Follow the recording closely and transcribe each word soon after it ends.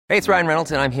Hey, it's Ryan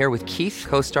Reynolds, and I'm here with Keith,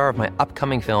 co-star of my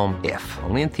upcoming film, If,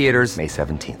 only in theaters May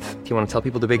 17th. Do you want to tell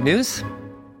people the big news?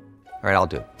 All right, I'll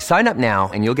do it. Sign up now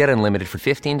and you'll get unlimited for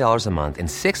 $15 a month and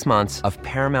 6 months of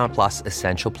Paramount Plus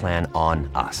Essential Plan on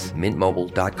us.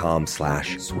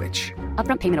 MintMobile.com/switch.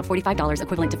 Upfront payment of $45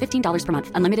 equivalent to $15 per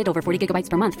month. Unlimited over 40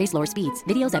 gigabytes per month. Face lower speeds.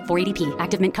 Videos at 480p.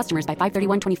 Active Mint customers by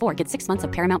 531.24 get 6 months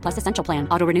of Paramount Plus Essential Plan.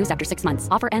 Auto renews after 6 months.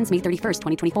 Offer ends May 31st,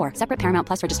 2024. Separate Paramount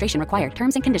Plus registration required.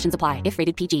 Terms and conditions apply if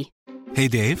rated PG. Hey,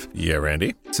 Dave. Yeah,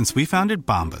 Randy. Since we founded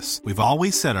Bombas, we've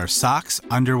always said our socks,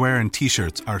 underwear, and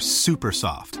T-shirts are super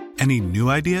soft. Any new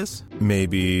ideas?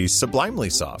 Maybe sublimely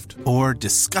soft. Or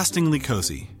disgustingly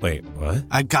cozy. Wait, what?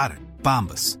 I got it.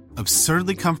 Bombas.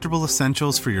 Absurdly comfortable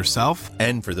essentials for yourself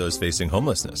and for those facing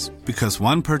homelessness. Because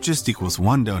one purchased equals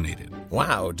one donated.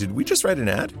 Wow, did we just write an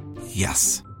ad?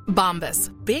 Yes. Bombas.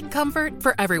 Big comfort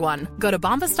for everyone. Go to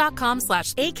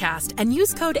bombas.com/ACAST and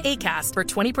use code ACAST for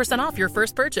 20% off your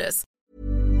first purchase.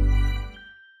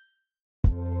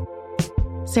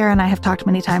 Sarah and I have talked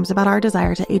many times about our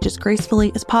desire to age as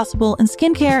gracefully as possible, and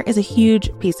skincare is a huge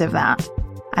piece of that.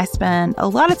 I spend a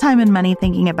lot of time and money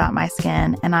thinking about my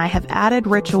skin, and I have added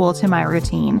Ritual to my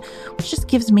routine, which just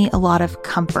gives me a lot of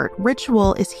comfort.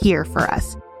 Ritual is here for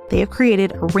us. They have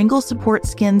created a wrinkle support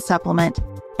skin supplement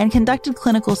and conducted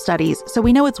clinical studies, so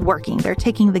we know it's working. They're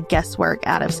taking the guesswork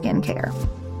out of skincare.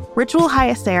 Ritual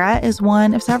Hyacera is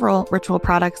one of several Ritual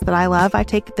products that I love. I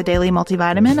take the daily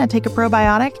multivitamin, I take a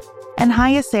probiotic, and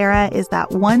Hyacera is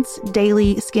that once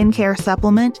daily skincare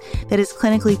supplement that is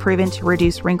clinically proven to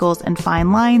reduce wrinkles and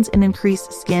fine lines and increase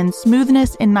skin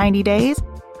smoothness in 90 days.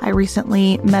 I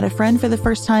recently met a friend for the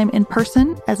first time in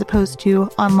person as opposed to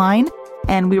online,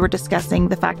 and we were discussing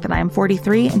the fact that I am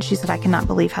 43, and she said, "I cannot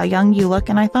believe how young you look."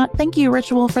 And I thought, thank you,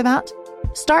 Ritual, for that.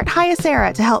 Start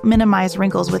Hyacera to help minimize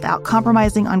wrinkles without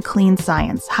compromising on clean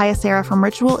science. Hyacera from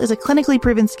Ritual is a clinically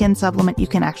proven skin supplement you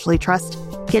can actually trust.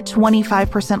 Get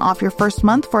 25% off your first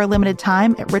month for a limited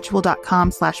time at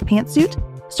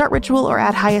ritual.com/pantsuit. Start Ritual or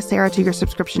add Hyacera to your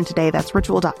subscription today. That's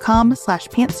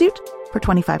ritual.com/pantsuit for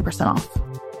 25% off.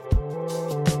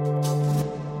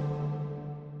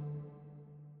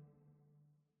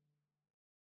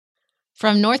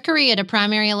 From North Korea to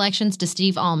primary elections to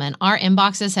Steve Almond, our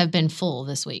inboxes have been full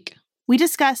this week. We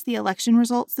discuss the election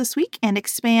results this week and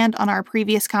expand on our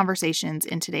previous conversations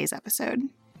in today's episode.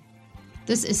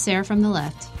 This is Sarah from the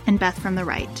left. And Beth from the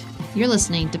right. You're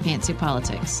listening to Pantsuit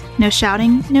Politics. No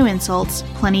shouting, no insults,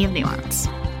 plenty of nuance.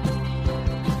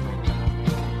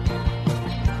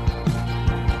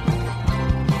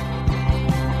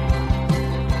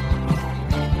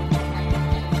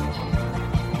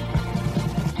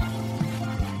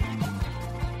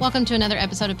 Welcome to another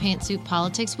episode of Pantsuit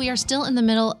Politics. We are still in the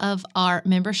middle of our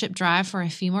membership drive for a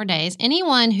few more days.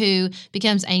 Anyone who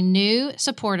becomes a new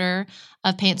supporter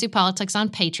of Pantsuit Politics on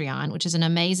Patreon, which is an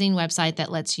amazing website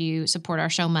that lets you support our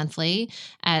show monthly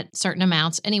at certain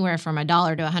amounts, anywhere from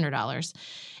 $1 to $100.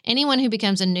 Anyone who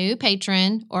becomes a new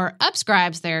patron or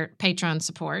upscribes their Patreon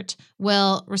support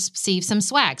will receive some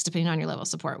swags depending on your level of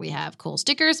support. We have cool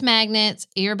stickers, magnets,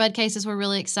 earbud cases we're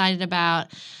really excited about.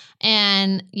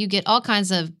 And you get all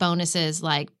kinds of bonuses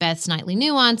like Beth's Nightly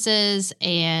Nuances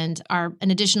and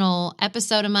an additional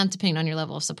episode a month, depending on your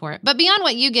level of support. But beyond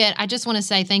what you get, I just want to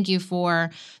say thank you for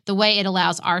the way it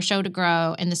allows our show to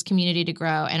grow and this community to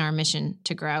grow and our mission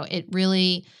to grow. It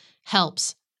really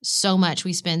helps so much.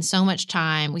 We spend so much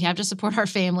time. We have to support our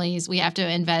families. We have to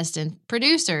invest in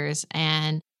producers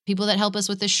and people that help us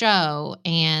with the show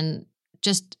and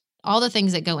just all the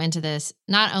things that go into this,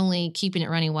 not only keeping it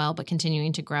running well, but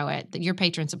continuing to grow it. Your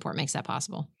patron support makes that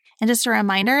possible. And just a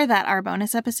reminder that our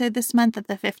bonus episode this month at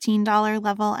the $15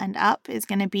 level and up is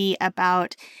going to be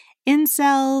about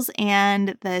incels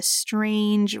and the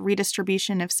strange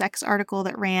redistribution of sex article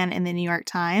that ran in the New York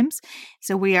Times.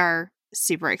 So we are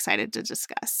super excited to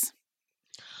discuss.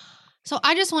 So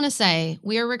I just want to say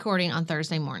we are recording on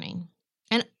Thursday morning.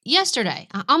 And yesterday,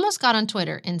 I almost got on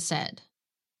Twitter and said,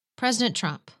 President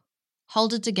Trump,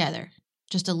 hold it together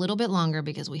just a little bit longer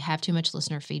because we have too much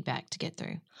listener feedback to get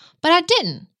through. But I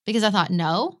didn't because I thought,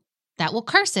 no, that will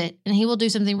curse it and he will do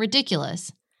something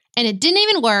ridiculous. And it didn't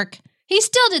even work. He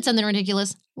still did something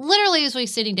ridiculous, literally as we were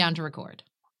sitting down to record.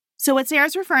 So what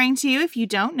Sarah's referring to, if you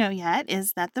don't know yet,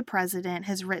 is that the president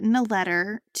has written a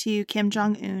letter to Kim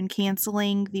Jong-un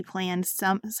canceling the planned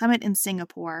summit in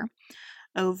Singapore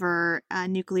over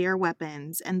nuclear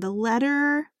weapons. And the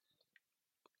letter...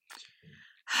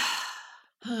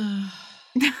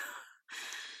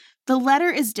 The letter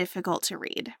is difficult to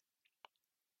read.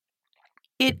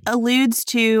 It alludes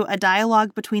to a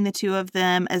dialogue between the two of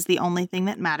them as the only thing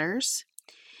that matters.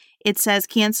 It says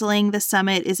canceling the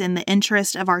summit is in the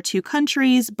interest of our two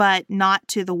countries, but not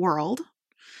to the world.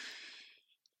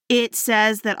 It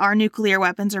says that our nuclear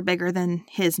weapons are bigger than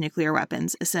his nuclear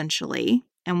weapons, essentially,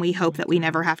 and we hope that we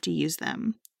never have to use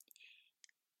them.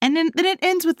 And then it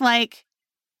ends with, like,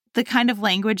 the kind of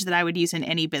language that I would use in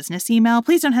any business email.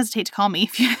 Please don't hesitate to call me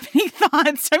if you have any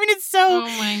thoughts. I mean, it's so,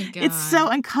 Oh my God. it's so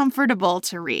uncomfortable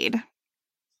to read.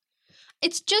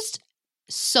 It's just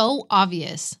so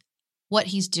obvious what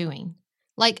he's doing.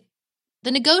 Like,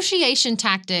 the negotiation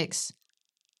tactics,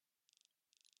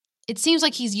 it seems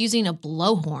like he's using a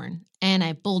blowhorn and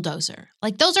a bulldozer.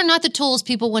 Like, those are not the tools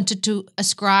people wanted to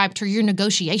ascribe to your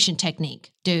negotiation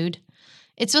technique, dude.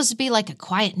 It's supposed to be like a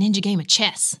quiet ninja game of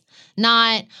chess.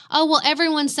 Not, oh, well,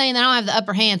 everyone's saying that I don't have the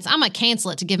upper hand, so I'm going to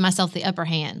cancel it to give myself the upper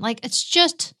hand. Like, it's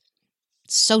just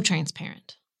so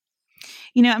transparent.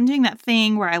 You know, I'm doing that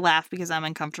thing where I laugh because I'm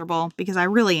uncomfortable, because I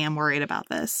really am worried about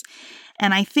this.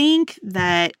 And I think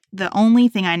that the only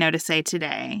thing I know to say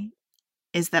today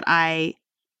is that I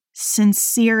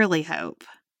sincerely hope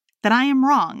that I am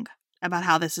wrong about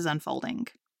how this is unfolding.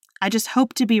 I just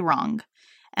hope to be wrong.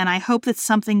 And I hope that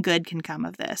something good can come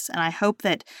of this. And I hope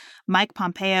that Mike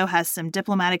Pompeo has some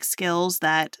diplomatic skills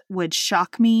that would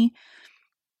shock me,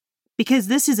 because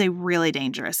this is a really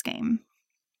dangerous game.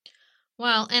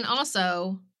 Well, and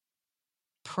also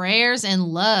prayers and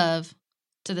love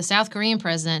to the South Korean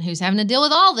president who's having to deal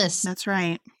with all this. That's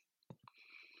right.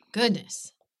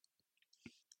 Goodness.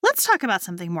 Let's talk about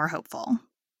something more hopeful.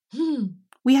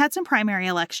 We had some primary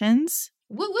elections.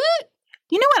 Woot woot.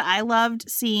 You know what I loved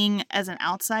seeing as an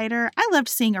outsider? I loved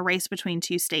seeing a race between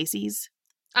two Stacys.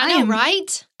 I know,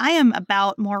 right? I am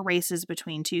about more races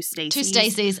between two Stacys. Two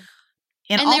Stacys.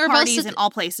 In And all they were both parties, in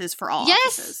all places, for all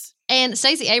offices. And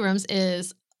Stacey Abrams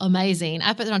is amazing.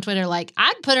 I put it on Twitter, like,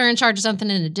 I'd put her in charge of something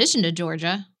in addition to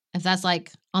Georgia, if that's,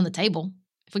 like, on the table.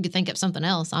 If we could think of something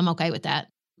else, I'm okay with that.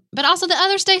 But also the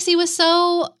other Stacey was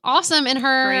so awesome in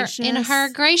her gracious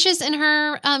in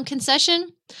her concession.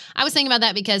 I was thinking about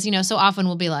that because, you know, so often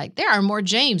we'll be like, there are more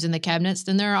James in the cabinets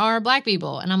than there are Black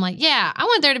people. And I'm like, yeah, I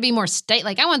want there to be more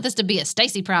I want this to be a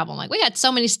Stacey problem. Like, we got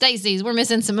so many Stacey's, we're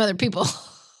missing some other people.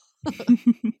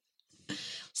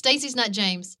 Stacey's not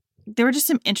James. There were just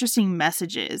some interesting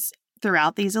messages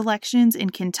throughout these elections. In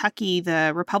Kentucky,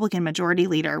 the Republican majority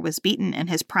leader was beaten in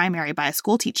his primary by a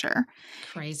school teacher.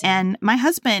 Crazy. And my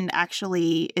husband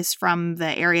actually is from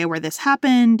the area where this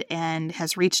happened and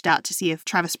has reached out to see if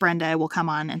Travis Brenda will come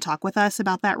on and talk with us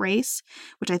about that race,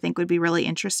 which I think would be really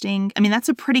interesting. I mean, that's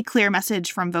a pretty clear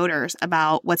message from voters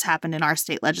about what's happened in our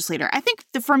state legislature. I think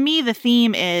for me, the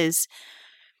theme is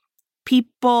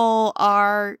people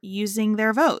are using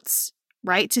their votes,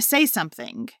 right, to say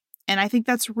something. And I think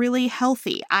that's really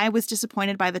healthy. I was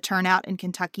disappointed by the turnout in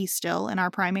Kentucky still in our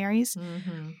primaries.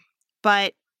 Mm-hmm.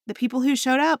 But the people who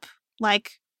showed up,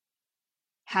 like,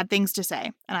 had things to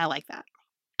say. And I like that.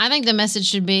 I think the message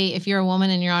should be, if you're a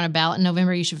woman and you're on a ballot in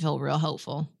November, you should feel real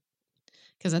hopeful.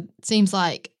 Because it seems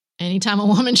like anytime a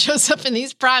woman shows up in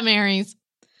these primaries,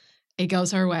 it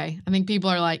goes her way. I think people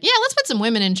are like, yeah, let's put some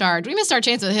women in charge. We missed our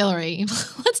chance with Hillary.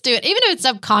 Let's do it. Even if it's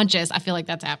subconscious, I feel like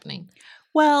that's happening.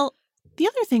 Well, the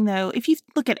other thing, though, if you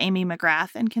look at Amy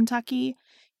McGrath in Kentucky,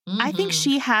 I think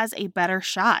she has a better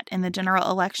shot in the general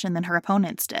election than her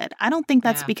opponents did. I don't think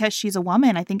that's because she's a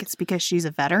woman. I think it's because she's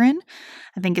a veteran.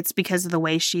 I think it's because of the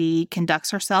way she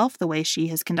conducts herself, the way she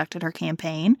has conducted her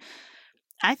campaign.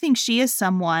 I think she is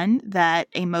someone that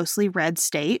a mostly red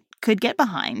state could get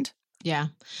behind. Yeah.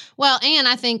 Well, and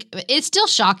I think it's still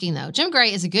shocking, though. Jim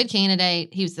Gray is a good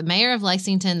candidate. He was the mayor of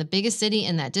Lexington, the biggest city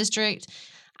in that district.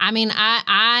 I mean,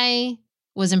 I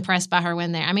was impressed by her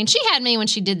win there. I mean, she had me when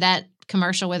she did that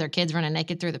commercial with her kids running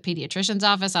naked through the pediatrician's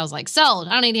office. I was like, sold.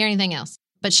 I don't need to hear anything else.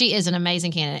 But she is an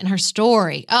amazing candidate. And her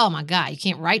story, oh my God, you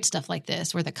can't write stuff like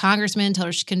this, where the congressman told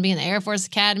her she couldn't be in the Air Force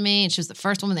Academy and she was the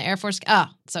first woman in the Air Force. Oh,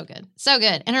 so good. So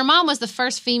good. And her mom was the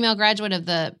first female graduate of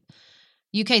the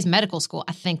UK's medical school.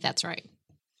 I think that's right.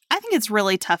 I think it's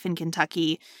really tough in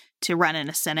Kentucky to run in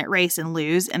a Senate race and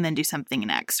lose and then do something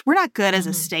next. We're not good as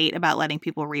a state about letting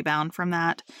people rebound from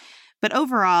that. But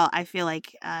overall, I feel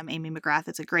like Amy McGrath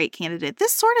is a great candidate.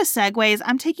 This sort of segues.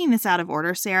 I'm taking this out of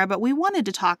order, Sarah, but we wanted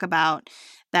to talk about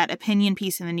that opinion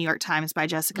piece in the New York Times by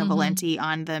Jessica Valenti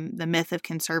on the myth of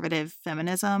conservative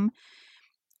feminism.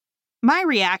 My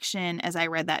reaction as I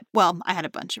read that, well, I had a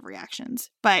bunch of reactions,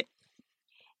 but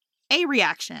a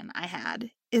reaction I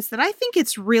had is that I think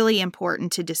it's really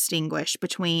important to distinguish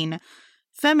between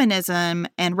feminism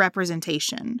and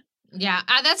representation. Yeah,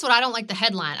 that's what I don't like the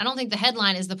headline. I don't think the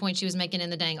headline is the point she was making in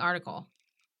the dang article.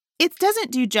 It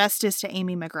doesn't do justice to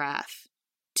Amy McGrath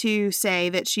to say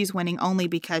that she's winning only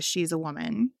because she's a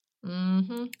woman.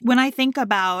 Mm-hmm. When I think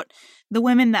about the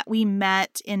women that we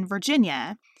met in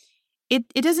Virginia, it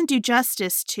doesn't do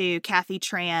justice to Kathy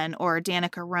Tran or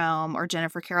Danica Rome or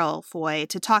Jennifer Carroll Foy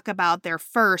to talk about their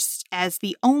firsts as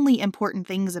the only important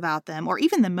things about them, or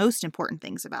even the most important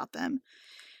things about them.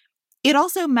 It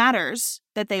also matters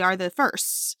that they are the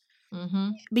firsts,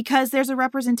 because there's a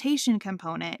representation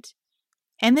component.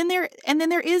 And then there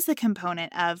is the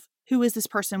component of who is this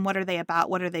person? What are they about?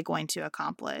 What are they going to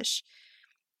accomplish?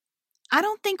 I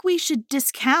don't think we should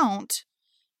discount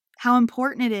how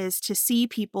important it is to see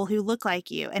people who look like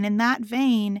you. And in that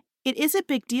vein, it is a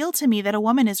big deal to me that a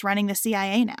woman is running the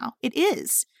CIA now. It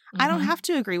is. I don't have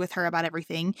to agree with her about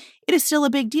everything. It is still a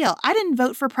big deal. I didn't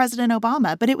vote for President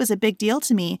Obama, but it was a big deal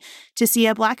to me to see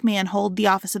a Black man hold the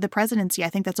office of the presidency. I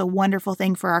think that's a wonderful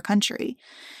thing for our country.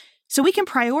 So we can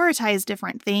prioritize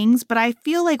different things, but I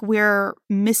feel like we're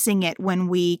missing it when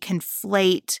we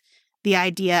conflate the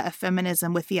idea of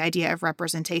feminism with the idea of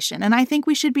representation. And I think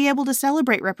we should be able to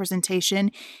celebrate representation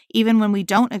even when we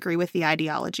don't agree with the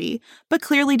ideology, but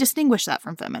clearly distinguish that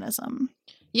from feminism.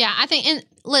 Yeah, I think, and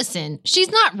listen, she's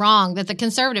not wrong that the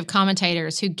conservative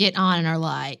commentators who get on and are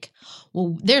like,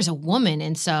 well, there's a woman,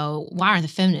 and so why are the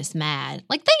feminists mad?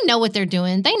 Like, they know what they're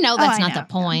doing. They know that's not the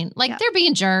point. Like, they're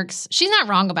being jerks. She's not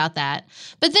wrong about that.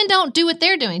 But then don't do what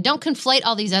they're doing. Don't conflate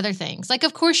all these other things. Like,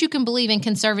 of course you can believe in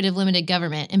conservative limited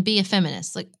government and be a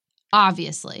feminist. Like,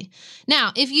 obviously.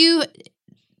 Now,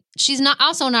 she's not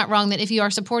also not wrong that if you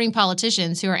are supporting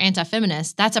politicians who are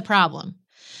anti-feminist, that's a problem.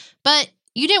 But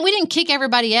we didn't kick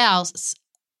everybody else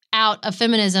out of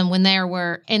feminism when there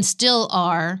were and still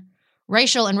are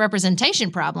racial and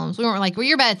representation problems. We weren't like, well,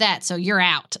 you're bad at that, so you're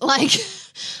out. I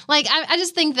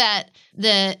just think that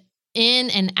the in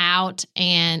and out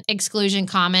and exclusion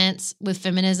comments with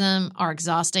feminism are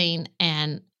exhausting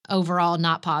and overall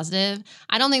not positive.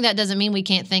 I don't think that doesn't mean we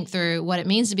can't think through what it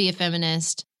means to be a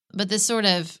feminist, but this sort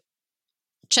of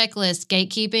checklist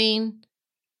gatekeeping,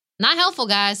 not helpful,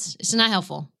 guys. It's not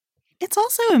helpful. It's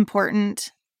also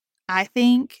important, I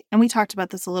think, and we talked about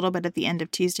this a little bit at the end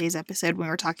of Tuesday's episode when we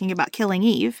were talking about Killing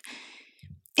Eve.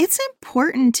 It's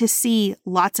important to see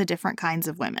lots of different kinds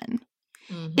of women.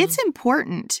 It's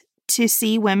important to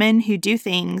see women who do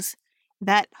things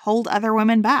that hold other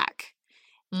women back.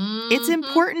 It's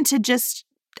important to just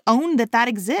own that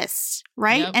exists,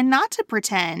 right? Yep. And not to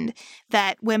pretend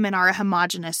that women are a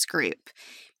homogenous group.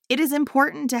 It is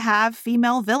important to have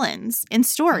female villains in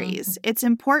stories. It's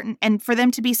important, and for them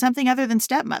to be something other than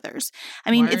stepmothers.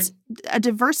 I mean, it's a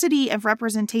diversity of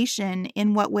representation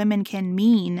in what women can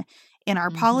mean in our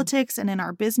politics and in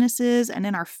our businesses and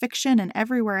in our fiction and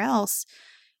everywhere else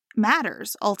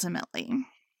matters ultimately.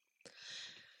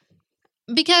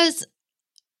 Because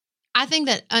I think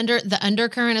that the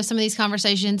undercurrent of some of these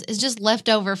conversations is just left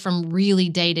over from really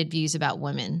dated views about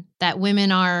women, that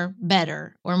women are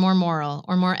better or more moral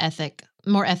or more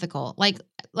ethical. Like,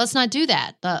 let's not do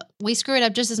that. We screw it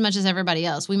up just as much as everybody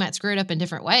else. We might screw it up in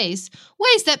different ways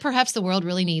that perhaps the world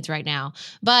really needs right now.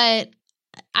 But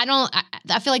I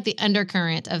feel like the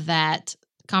undercurrent of that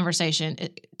conversation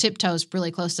tiptoes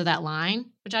really close to that line,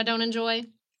 which I don't enjoy.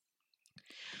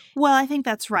 Well, I think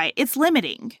that's right. It's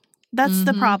limiting. That's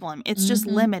the problem. It's just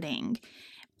limiting.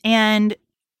 And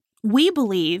we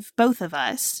believe, both of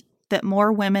us, that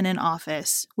more women in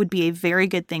office would be a very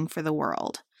good thing for the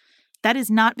world. That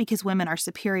is not because women are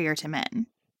superior to men.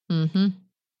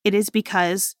 It is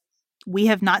because we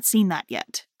have not seen that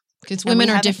yet. Because women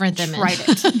are different than men.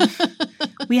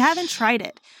 We haven't tried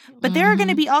it. But there are going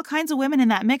to be all kinds of women in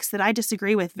that mix that I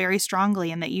disagree with very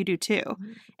strongly and that you do too.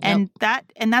 And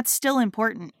that's still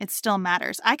important. It still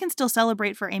matters. I can still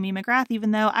celebrate for Amy McGrath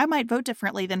even though I might vote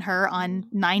differently than her on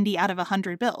 90 out of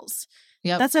 100 bills.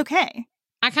 That's okay.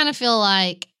 I kind of feel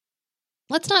like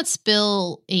let's not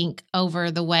spill ink over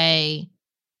the way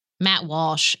Matt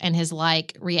Walsh and his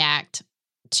react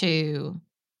to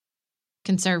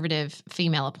conservative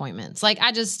female appointments.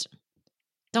 I just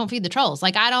don't feed the trolls.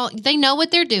 They know what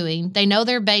they're doing. They know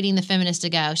they're baiting the feminist to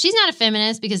go. She's not a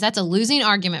feminist because that's a losing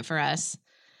argument for us.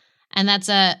 And that's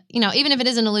even if it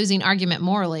isn't a losing argument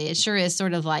morally, it sure is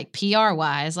sort of PR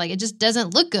wise. It just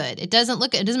doesn't look good. It doesn't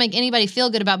make anybody feel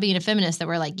good about being a feminist that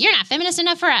we're like, you're not feminist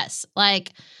enough for us.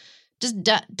 Just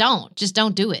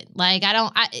don't do it.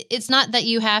 It's not that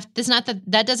you have, it's not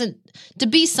that doesn't, to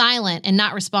be silent and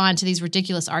not respond to these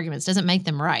ridiculous arguments doesn't make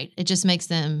them right. It just makes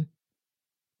them,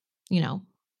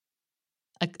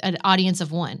 an audience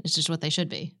of one. It's just what they should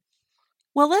be.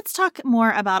 Well, let's talk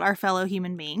more about our fellow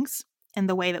human beings and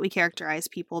the way that we characterize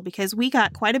people, because we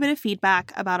got quite a bit of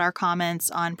feedback about our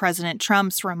comments on President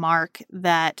Trump's remark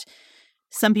that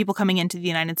some people coming into the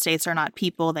United States are not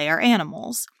people, they are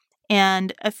animals.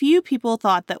 And a few people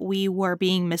thought that we were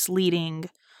being misleading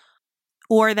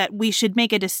or that we should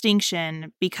make a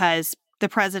distinction because the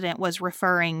president was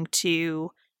referring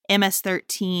to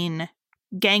MS-13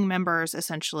 gang members,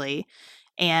 essentially.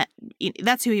 And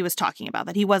that's who he was talking about,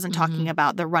 that he wasn't talking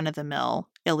about the run-of-the-mill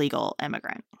illegal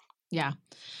immigrant. Yeah.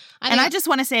 I just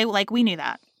want to say, like, we knew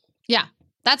that. Yeah.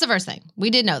 That's the first thing. We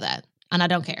did know that. And I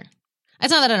don't care.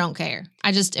 It's not that I don't care.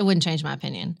 It wouldn't change my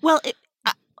opinion. Well,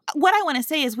 what I want to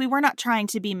say is we were not trying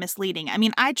to be misleading. I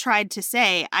mean, I tried to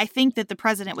say, I think that the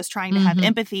president was trying to have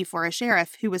empathy for a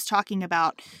sheriff who was talking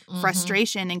about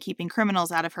frustration and keeping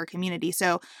criminals out of her community.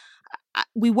 So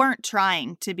we weren't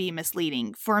trying to be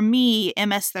misleading. For me,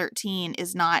 MS-13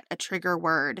 is not a trigger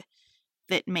word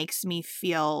that makes me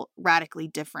feel radically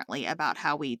differently about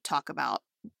how we talk about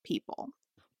people.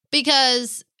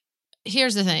 Because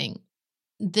here's the thing.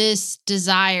 This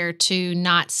desire to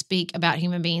not speak about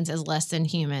human beings as less than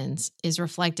humans is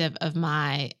reflective of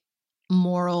my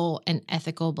moral and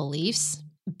ethical beliefs,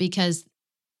 because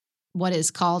what is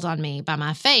called on me by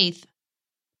my faith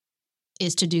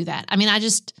is to do that. I mean,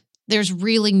 there's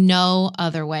really no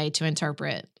other way to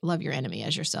interpret love your enemy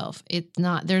as yourself. It's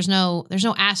not, there's no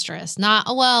asterisk,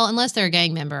 unless they're a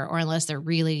gang member, or unless they're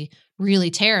really, really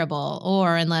terrible,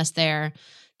 or unless they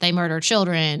murder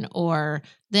children, or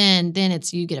then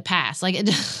it's you get a pass. Like it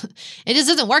just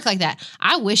doesn't work like that.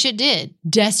 I wish it did.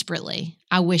 Desperately.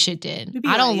 I wish it did.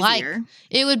 I don't like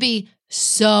it. Would be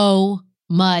so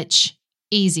much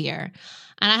easier.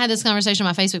 And I had this conversation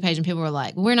on my Facebook page and people were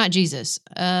like, we're not Jesus.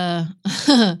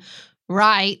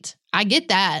 Right. I get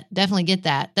that. Definitely get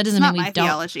that. That doesn't mean we don't. It's not my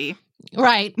theology.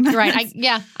 Right.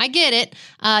 I get it.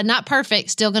 Not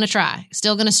perfect. Still going to try.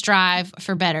 Still going to strive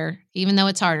for better, even though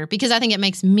it's harder, because I think it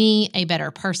makes me a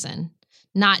better person,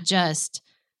 not just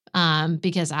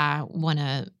because I want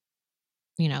to,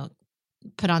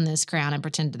 put on this crown and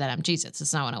pretend that I'm Jesus.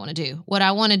 That's not what I want to do. What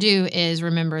I want to do is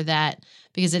remember that,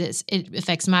 because it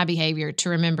affects my behavior, to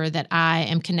remember that I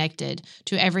am connected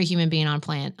to every human being on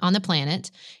the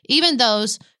planet, even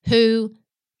those who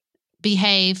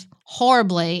behave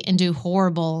horribly and do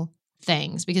horrible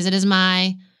things, because it is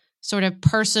my sort of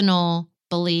personal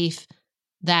belief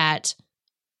that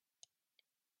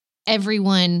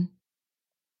everyone,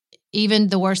 even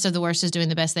the worst of the worst, is doing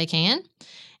the best they can.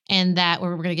 And that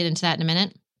we're going to get into that in a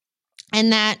minute.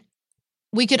 And that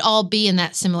we could all be in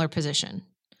that similar position.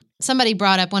 Somebody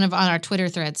brought up, on our Twitter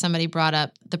thread, somebody brought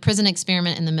up the prison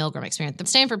experiment and the Milgram experiment. The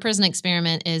Stanford prison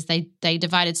experiment is they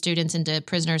divided students into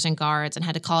prisoners and guards and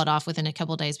had to call it off within a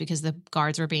couple of days because the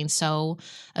guards were being so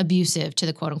abusive to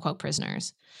the quote-unquote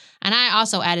prisoners. And I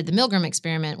also added the Milgram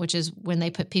experiment, which is when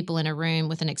they put people in a room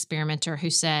with an experimenter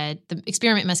who said the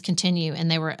experiment must continue, and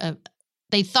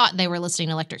they thought they were listening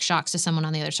to electric shocks to someone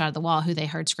on the other side of the wall who they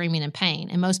heard screaming in pain.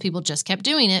 And most people just kept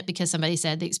doing it because somebody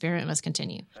said the experiment must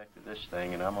continue. This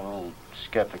thing, and I'm a little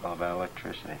skeptical about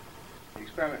electricity. The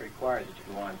experiment requires that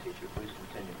you go on, teacher. Please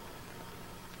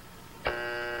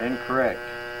continue. Incorrect.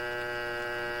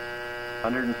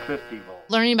 150 volts.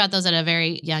 Learning about those at a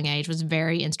very young age was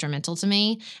very instrumental to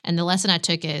me. And the lesson I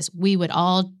took is we could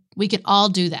all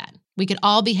do that. We could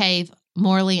all behave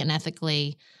morally and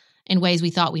ethically in ways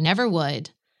we thought we never would.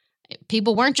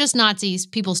 People weren't just Nazis.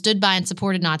 People stood by and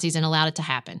supported Nazis and allowed it to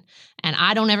happen. And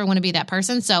I don't ever want to be that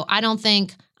person. So I don't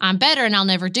think I'm better and I'll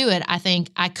never do it. I think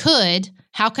I could.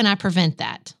 How can I prevent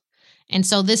that? And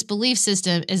so this belief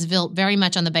system is built very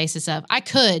much on the basis of I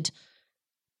could,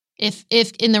 if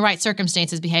in the right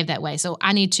circumstances, behave that way. So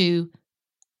I need to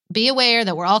be aware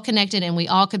that we're all connected and we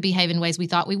all could behave in ways we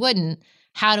thought we wouldn't.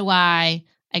 How do I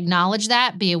acknowledge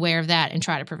that, be aware of that, and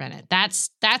try to prevent it?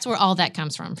 That's where all that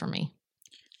comes from for me.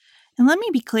 And let me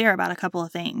be clear about a couple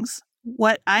of things.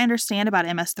 What I understand about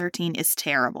MS-13 is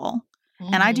terrible.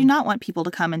 Mm-hmm. And I do not want people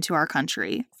to come into our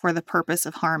country for the purpose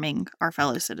of harming our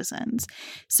fellow citizens.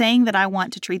 Saying that I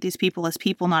want to treat these people as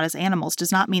people, not as animals,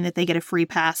 does not mean that they get a free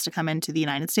pass to come into the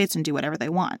United States and do whatever they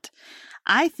want.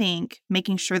 I think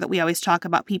making sure that we always talk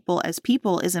about people as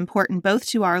people is important both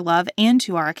to our love and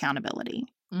to our accountability.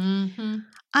 Mm-hmm.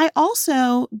 I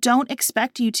also don't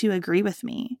expect you to agree with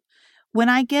me. When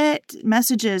I get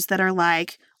messages that are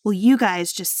like, well, you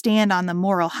guys just stand on the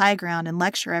moral high ground and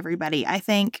lecture everybody, I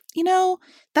think,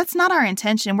 that's not our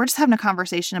intention. We're just having a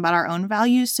conversation about our own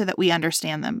values so that we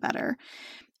understand them better.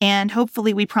 And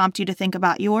hopefully we prompt you to think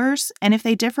about yours. And if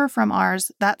they differ from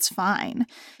ours, that's fine.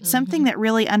 Mm-hmm. Something that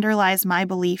really underlies my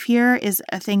belief here is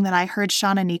a thing that I heard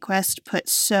Shauna Niequist put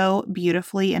so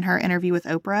beautifully in her interview with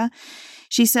Oprah.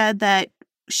 She said that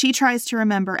she tries to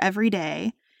remember every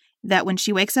day that when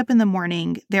she wakes up in the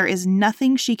morning, there is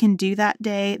nothing she can do that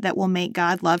day that will make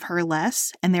God love her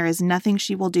less, and there is nothing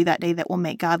she will do that day that will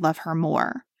make God love her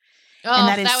more. Oh,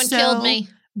 and that one so killed me.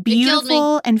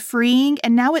 Beautiful and freeing.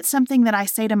 And now it's something that I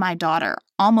say to my daughter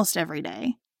almost every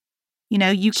day. You know,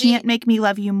 you can't make me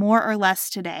love you more or less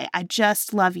today. I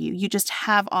just love you. You just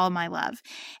have all my love.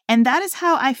 And that is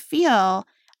how I feel.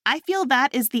 I feel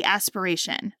that is the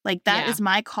aspiration. Like, that is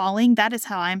my calling. That is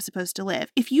how I'm supposed to live.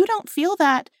 If you don't feel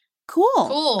that,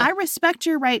 cool. I respect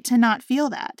your right to not feel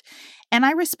that. And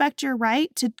I respect your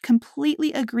right to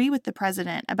completely agree with the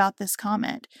president about this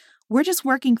comment. We're just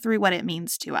working through what it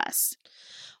means to us.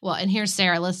 Well, and here's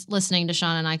Sarah listening to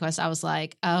Shauna Nyquist. I was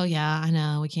like, oh, yeah, I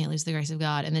know. We can't lose the grace of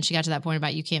God. And then she got to that point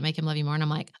about you can't make him love you more. And I'm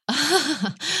like,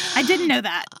 I didn't know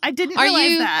that. I didn't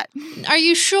realize that. Are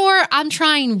you sure? I'm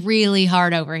trying really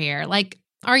hard over here. Like,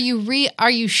 are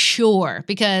you sure?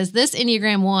 Because this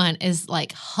Enneagram 1 is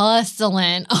like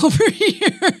hustling over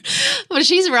here. But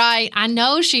she's right. I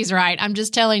know she's right. I'm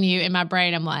just telling you, in my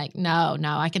brain, I'm like, no,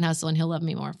 I can hustle and he'll love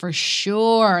me more for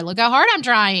sure. Look how hard I'm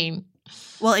trying.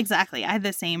 Well, exactly. I had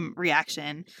the same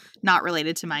reaction, not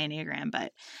related to my Enneagram,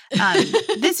 but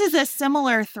this is a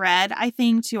similar thread, I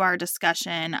think, to our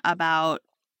discussion about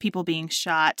people being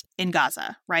shot in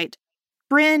Gaza, right?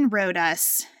 Bryn wrote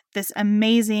us this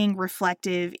amazing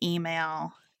reflective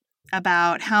email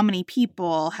about how many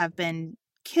people have been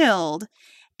killed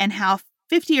and how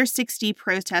 50 or 60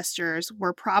 protesters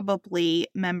were probably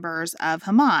members of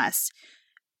Hamas,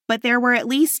 but there were at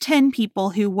least 10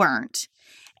 people who weren't.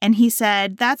 And he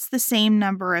said that's the same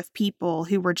number of people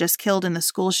who were just killed in the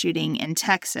school shooting in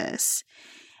Texas.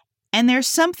 And there's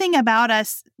something about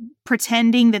us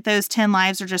pretending that those 10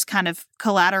 lives are just kind of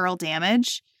collateral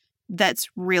damage that's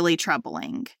really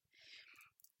troubling.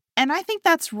 And I think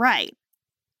that's right.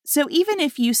 So even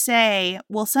if you say,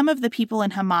 well, some of the people in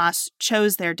Hamas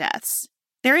chose their deaths,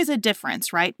 there is a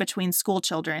difference, right, between school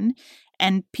children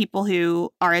and people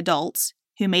who are adults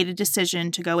who made a decision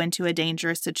to go into a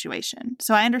dangerous situation.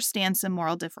 So I understand some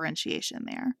moral differentiation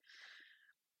there.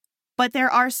 But there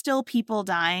are still people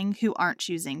dying who aren't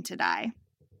choosing to die.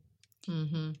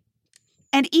 Mm-hmm.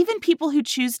 And even people who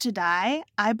choose to die,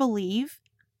 I believe,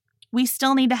 we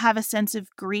still need to have a sense of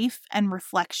grief and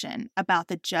reflection about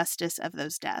the justice of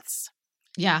those deaths.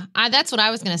 Yeah, that's what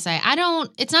I was going to say.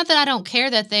 It's not that I don't care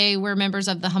that they were members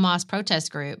of the Hamas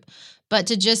protest group, but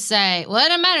to just say, well, it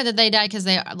doesn't matter that they died because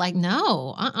they are like,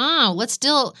 no, let's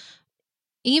still,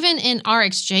 even in our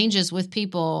exchanges with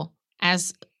people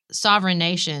as sovereign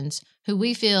nations who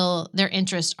we feel their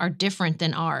interests are different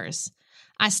than ours,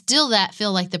 I still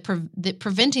feel like that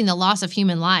preventing the loss of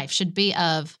human life should be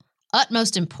of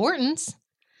utmost importance.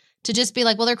 To just be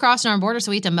like, well, they're crossing our border,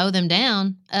 so we have to mow them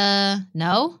down.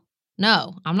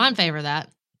 No, I'm not in favor of that.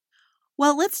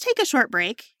 Well, let's take a short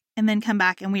break and then come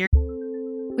back, and we are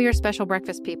special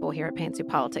breakfast people here at Pantsuit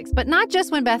Politics, but not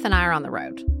just when Beth and I are on the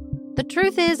road. The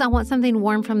truth is, I want something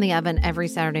warm from the oven every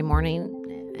Saturday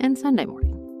morning and Sunday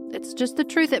morning. It's just the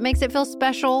truth. It makes it feel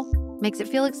special, makes it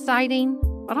feel exciting.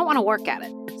 I don't want to work at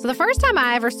it. So the first time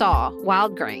I ever saw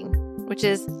Wild Grain, which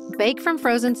is bake from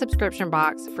frozen subscription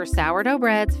box for sourdough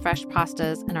breads, fresh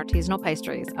pastas, and artisanal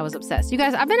pastries, I was obsessed. You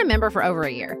guys, I've been a member for over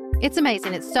a year. It's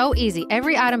amazing. It's so easy.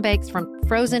 Every item bakes from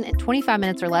frozen in 25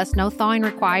 minutes or less, no thawing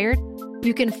required.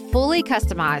 You can fully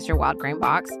customize your Wild Grain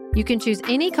box. You can choose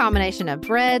any combination of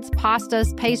breads,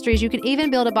 pastas, pastries. You can even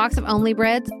build a box of only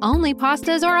breads, only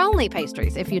pastas, or only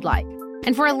pastries if you'd like.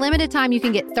 And for a limited time, you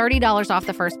can get $30 off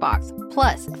the first box,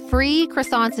 plus free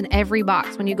croissants in every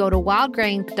box when you go to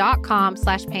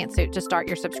wildgrain.com/pantsuit to start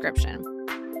your subscription.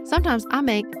 Sometimes I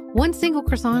make one single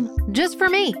croissant just for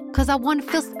me because I want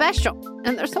to feel special,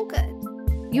 and they're so good.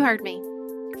 You heard me.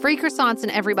 Free croissants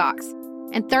in every box,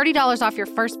 and $30 off your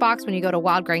first box when you go to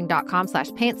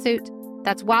wildgrain.com/pantsuit.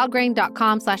 That's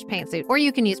wildgrain.com/pantsuit, or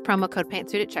you can use promo code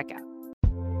pantsuit at checkout.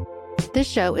 This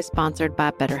show is sponsored by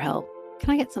BetterHelp. Can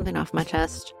I get something off my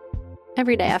chest?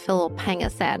 Every day I feel a little pang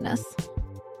of sadness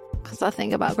because I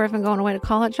think about Griffin going away to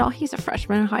college. Y'all, he's a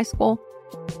freshman in high school.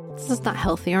 This is not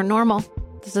healthy or normal.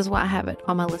 This is why I have it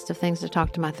on my list of things to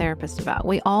talk to my therapist about.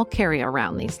 We all carry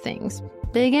around these things,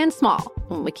 big and small.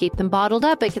 When we keep them bottled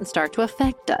up, it can start to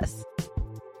affect us.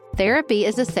 Therapy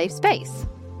is a safe space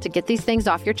to get these things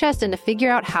off your chest and to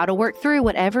figure out how to work through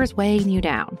whatever's weighing you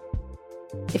down.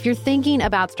 If you're thinking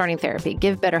about starting therapy,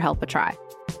 give BetterHelp a try.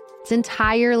 It's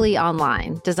entirely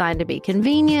online, designed to be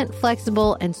convenient,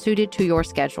 flexible, and suited to your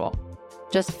schedule.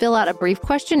 Just fill out a brief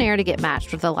questionnaire to get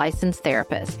matched with a licensed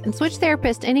therapist and switch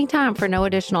therapists anytime for no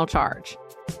additional charge.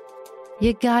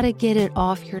 You gotta get it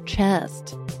off your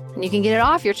chest. And you can get it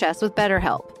off your chest with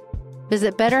BetterHelp.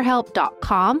 Visit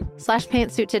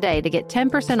betterhelp.com/pantsuit today to get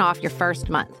 10% off your first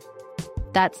month.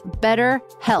 That's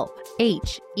BetterHelp,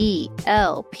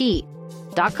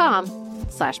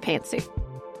 HELP.com/pantsuit.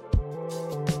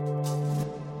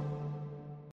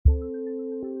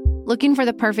 Looking for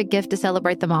the perfect gift to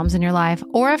celebrate the moms in your life?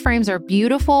 Aura frames are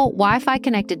beautiful, Wi-Fi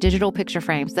connected digital picture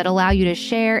frames that allow you to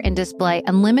share and display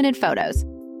unlimited photos.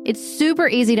 It's super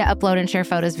easy to upload and share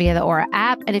photos via the Aura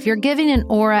app, and if you're giving an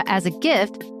Aura as a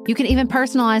gift, you can even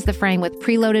personalize the frame with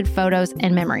preloaded photos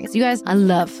and memories. You guys, I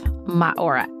love my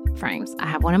Aura frames. I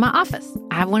have one in my office.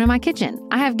 I have one in my kitchen.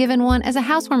 I have given one as a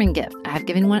housewarming gift. I have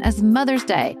given one as Mother's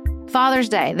Day, Father's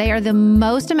Day. They are the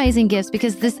most amazing gifts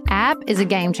because this app is a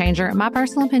game changer, in my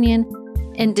personal opinion,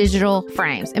 in digital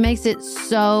frames. It makes it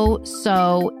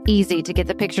so easy to get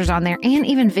the pictures on there and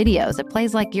even videos. It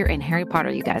plays like you're in Harry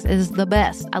Potter, you guys. It is the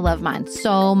best. I love mine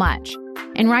so much.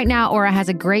 And right now, Aura has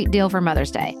a great deal for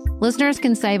Mother's Day. Listeners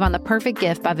can save on the perfect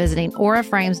gift by visiting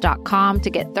auraframes.com to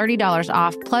get $30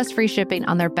 off plus free shipping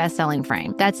on their best-selling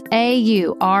frame. That's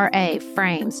AURA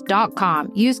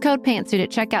frames.com. Use code PANTSUIT at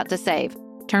checkout to save.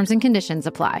 Terms and conditions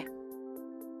apply.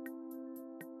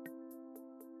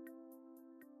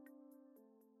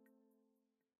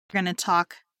 We're going to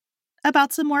talk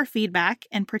about some more feedback,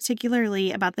 and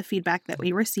particularly about the feedback that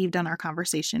we received on our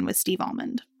conversation with Steve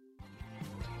Almond.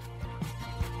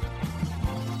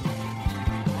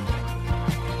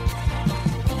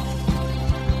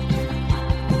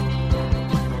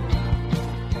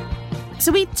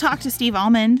 So we talked to Steve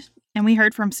Almond, and we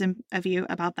heard from some of you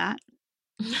about that.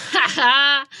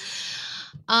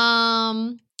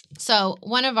 So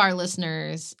one of our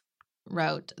listeners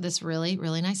wrote this really,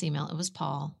 really nice email. It was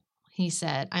Paul. He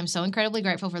said, I'm so incredibly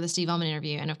grateful for the Steve Almond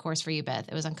interview and, of course, for you, Beth.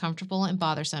 It was uncomfortable and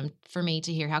bothersome for me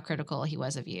to hear how critical he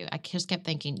was of you. I just kept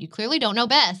thinking, you clearly don't know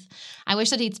Beth. I wish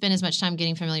that he'd spend as much time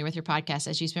getting familiar with your podcast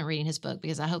as you spent reading his book,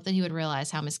 because I hope that he would realize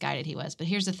how misguided he was. But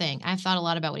here's the thing. I've thought a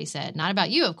lot about what he said. Not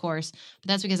about you, of course, but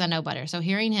that's because I know better. So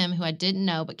hearing him, who I didn't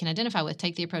know but can identify with,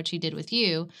 take the approach he did with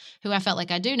you, who I felt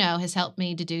like I do know, has helped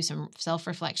me to do some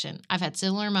self-reflection. I've had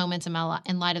similar moments in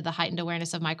light of the heightened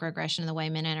awareness of microaggression and the way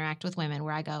men interact with women,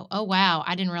 where I go, oh, wow,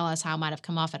 I didn't realize how I might have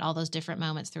come off at all those different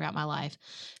moments throughout my life.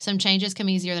 Some changes come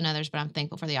easier than others, but I'm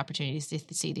thankful for the opportunities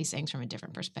to see these things from a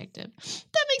different perspective.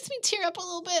 That makes me tear up a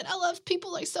little bit. I love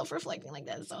people like self-reflecting like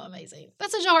that. It's so amazing.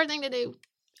 That's such a hard thing to do.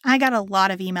 I got a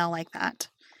lot of email like that,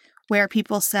 where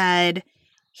people said,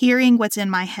 hearing what's in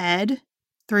my head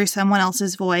through someone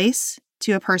else's voice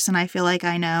to a person I feel like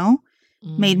I know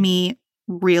made me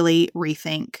really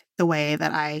rethink the way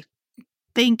that I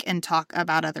think and talk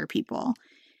about other people.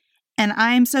 And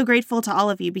I'm so grateful to all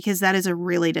of you, because that is a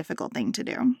really difficult thing to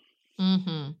do.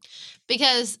 Mm-hmm.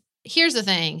 Because here's the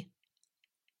thing,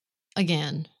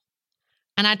 again,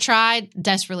 and I tried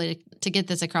desperately to get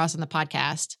this across in the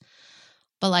podcast,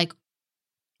 but like,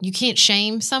 you can't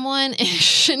shame someone.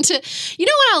 You know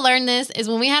when I learned this is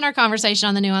when we had our conversation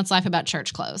on The Nuanced Life about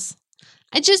church clothes.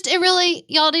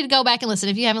 Y'all need to go back and listen.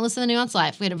 If you haven't listened to The Nuanced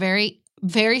Life, we had a very,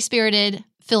 very spirited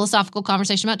philosophical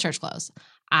conversation about church clothes.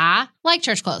 I like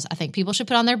church clothes. I think people should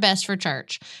put on their best for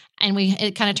church. And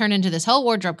it kind of turned into this whole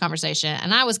wardrobe conversation.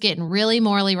 And I was getting really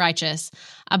morally righteous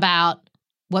about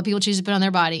what people choose to put on their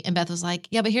body. And Beth was like,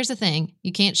 yeah, but here's the thing.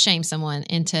 You can't shame someone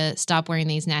into stop wearing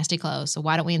these nasty clothes. So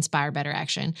why don't we inspire better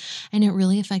action? And it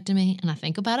really affected me. And I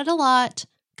think about it a lot,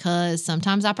 because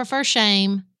sometimes I prefer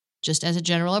shame just as a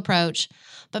general approach.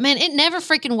 But man, it never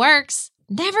freaking works.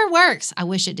 Never works. I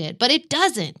wish it did, but it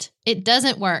doesn't. It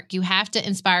doesn't work. You have to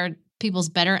inspire people's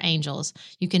better angels.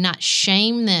 You cannot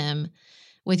shame them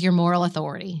with your moral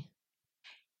authority.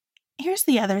 Here's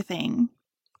the other thing.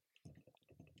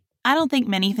 I don't think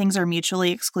many things are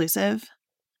mutually exclusive.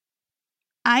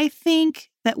 I think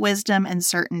that wisdom and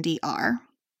certainty are.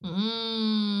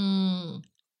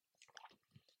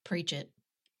 Preach it.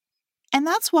 And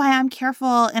that's why I'm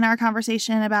careful in our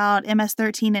conversation about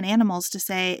MS-13 and animals to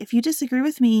say, if you disagree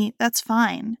with me, that's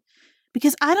fine.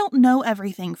 Because I don't know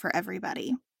everything for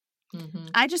everybody. Mm-hmm.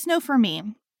 I just know for me.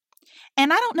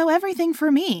 And I don't know everything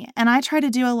for me. And I try to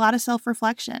do a lot of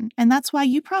self-reflection. And that's why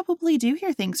you probably do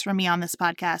hear things from me on this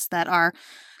podcast that are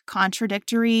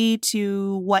contradictory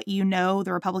to what you know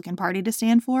the Republican Party to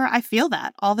stand for. I feel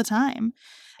that all the time.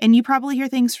 And you probably hear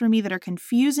things from me that are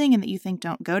confusing and that you think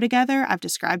don't go together. I've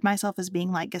described myself as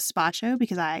being like gazpacho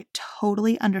because I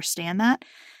totally understand that.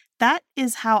 That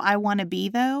is how I want to be,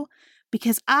 though,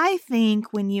 because I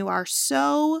think when you are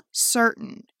so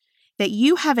certain that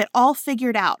you have it all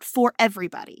figured out for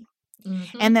everybody,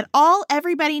 and that all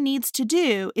everybody needs to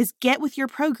do is get with your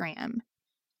program,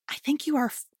 I think you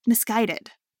are misguided.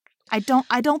 I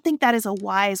don't think that is a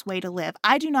wise way to live.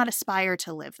 I do not aspire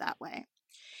to live that way.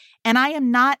 And I am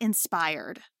not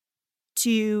inspired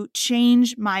to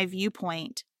change my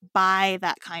viewpoint by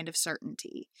that kind of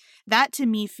certainty. That to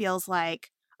me feels like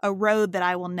a road that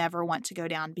I will never want to go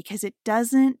down because it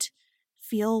doesn't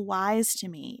feel wise to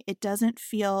me. It doesn't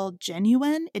feel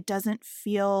genuine. It doesn't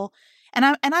feel,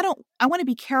 I want to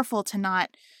be careful to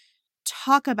not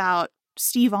talk about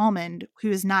Steve Almond, who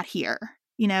is not here,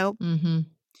 Mm-hmm.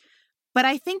 But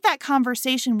I think that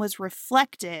conversation was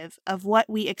reflective of what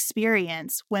we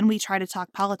experience when we try to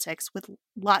talk politics with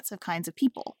lots of kinds of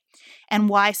people and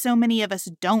why so many of us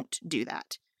don't do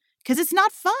that. Because it's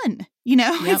not fun,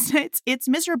 Yep. It's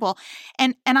miserable.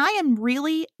 And I am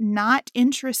really not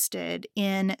interested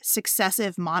in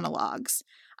successive monologues.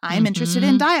 I'm interested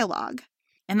in dialogue.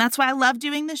 And that's why I love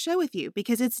doing this show with you,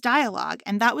 because it's dialogue.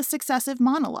 And that was successive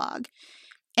monologue.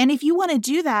 And if you want to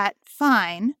do that,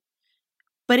 fine.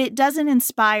 But it doesn't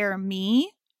inspire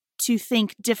me to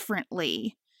think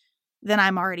differently than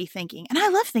I'm already thinking. And I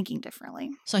love thinking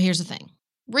differently. So here's the thing.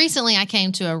 Recently, I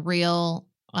came to a real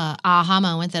aha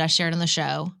moment that I shared on the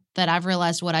show that I've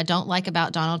realized what I don't like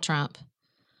about Donald Trump.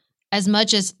 As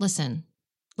much as, listen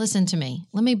to me.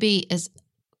 Let me be as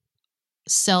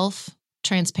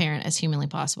self-transparent as humanly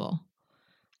possible.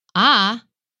 I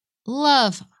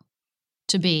love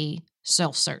to be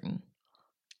self-certain.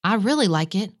 I really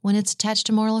like it when it's attached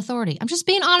to moral authority. I'm just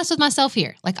being honest with myself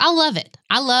here. Like, I love it.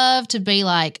 I love to be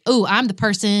like, oh, I'm the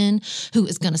person who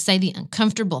is going to say the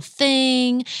uncomfortable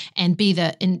thing and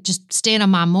just stand on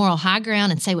my moral high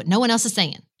ground and say what no one else is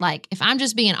saying. Like, if I'm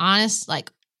just being honest,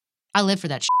 like, I live for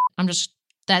that shit. I'm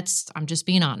just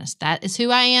being honest. That is who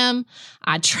I am.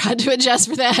 I tried to adjust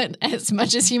for that as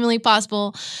much as humanly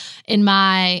possible in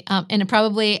my, and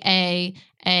probably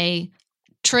a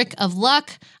trick of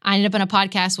luck. I ended up on a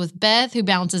podcast with Beth, who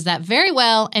balances that very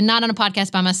well, and not on a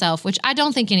podcast by myself, which I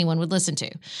don't think anyone would listen to.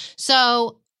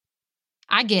 So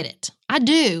I get it. I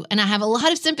do. And I have a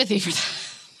lot of sympathy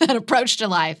for that approach to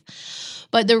life.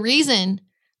 But the reason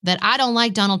that I don't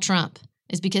like Donald Trump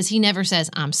is because he never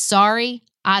says, I'm sorry,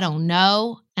 I don't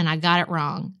know, and I got it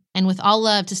wrong. And with all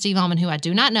love to Steve Almond, who I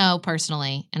do not know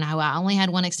personally, and who I only had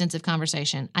one extensive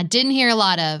conversation, I didn't hear a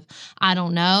lot of, I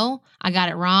don't know, I got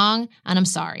it wrong, and I'm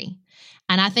sorry.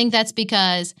 And I think that's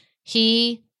because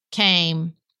he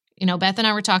came, Beth and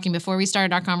I were talking before we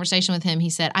started our conversation with him. He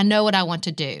said, I know what I want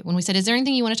to do. When we said, is there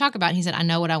anything you want to talk about? He said, I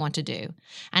know what I want to do.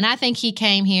 And I think he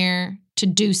came here to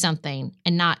do something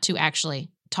and not to actually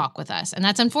talk with us. And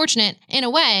that's unfortunate in a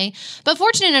way, but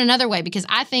fortunate in another way, because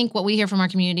I think what we hear from our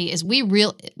community is we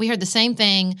heard the same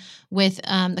thing with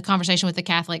the conversation with the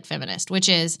Catholic feminist, which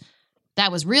is,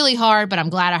 that was really hard, but I'm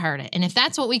glad I heard it. And if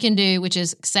that's what we can do, which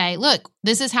is say, look,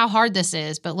 this is how hard this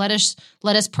is, but let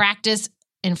us practice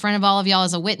in front of all of y'all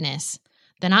as a witness,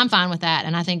 then I'm fine with that.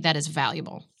 And I think that is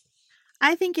valuable.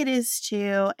 I think it is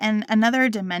too. And another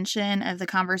dimension of the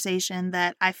conversation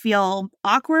that I feel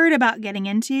awkward about getting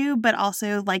into, but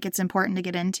also like it's important to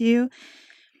get into.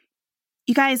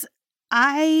 You guys,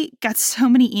 I got so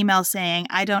many emails saying,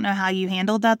 I don't know how you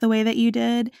handled that the way that you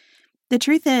did. The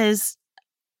truth is,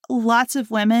 lots of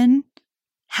women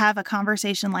have a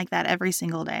conversation like that every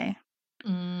single day,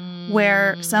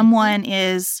 where someone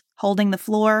is holding the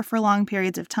floor for long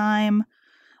periods of time,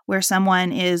 where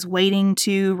someone is waiting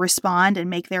to respond and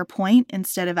make their point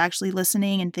instead of actually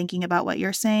listening and thinking about what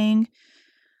you're saying,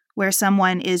 where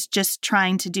someone is just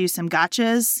trying to do some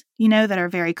gotchas, that are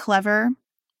very clever.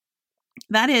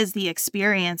 That is the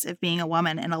experience of being a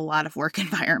woman in a lot of work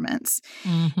environments.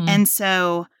 Mm-hmm. And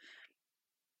so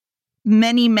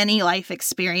many, many life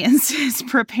experiences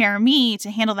prepare me to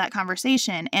handle that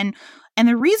conversation. And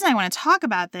the reason I want to talk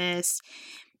about this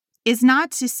is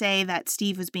not to say that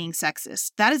Steve was being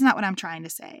sexist. That is not what I'm trying to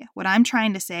say. What I'm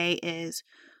trying to say is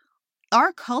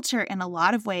our culture in a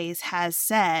lot of ways has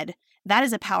said that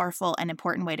is a powerful and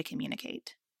important way to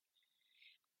communicate.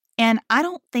 And I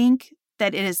don't think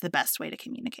that it is the best way to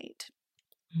communicate.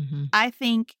 Mm-hmm. I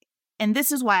think, and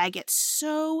this is why I get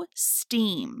so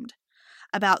steamed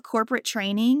about corporate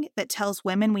training that tells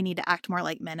women we need to act more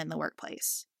like men in the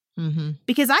workplace. Mm-hmm.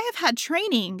 Because I have had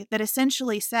training that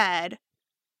essentially said,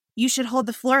 you should hold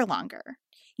the floor longer.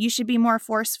 You should be more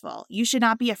forceful. You should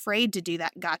not be afraid to do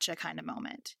that gotcha kind of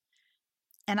moment.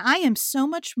 And I am so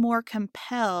much more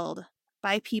compelled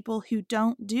by people who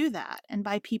don't do that and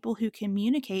by people who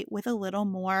communicate with a little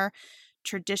more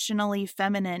traditionally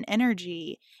feminine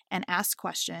energy and ask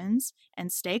questions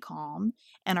and stay calm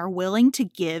and are willing to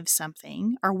give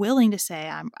something, are willing to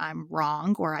say, I'm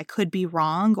wrong, or I could be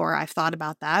wrong, or I've thought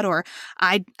about that, or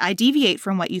I deviate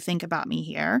from what you think about me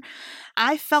here.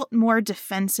 I felt more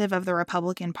defensive of the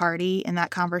Republican Party in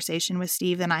that conversation with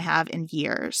Steve than I have in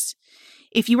years.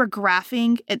 If you were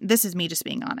graphing, this is me just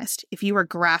being honest, if you were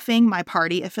graphing my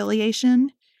party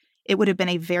affiliation, it would have been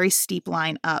a very steep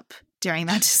line up during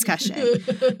that discussion.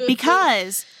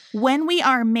 Because when we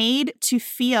are made to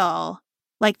feel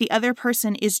like the other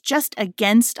person is just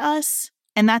against us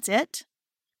and that's it,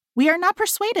 we are not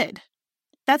persuaded.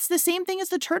 That's the same thing as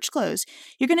the church clothes.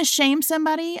 You're going to shame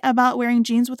somebody about wearing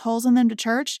jeans with holes in them to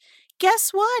church.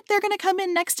 Guess what? They're going to come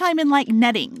in next time in like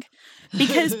netting,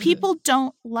 because people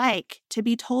don't like to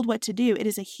be told what to do. It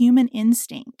is a human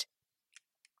instinct.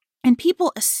 And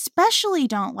people especially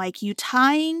don't like you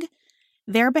tying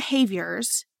their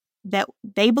behaviors that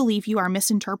they believe you are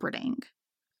misinterpreting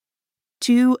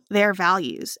to their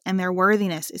values and their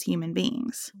worthiness as human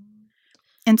beings.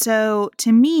 And so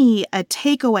to me, a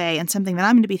takeaway and something that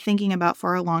I'm going to be thinking about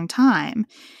for a long time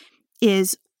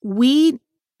is we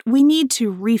need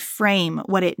to reframe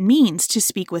what it means to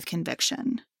speak with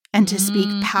conviction and to speak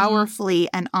powerfully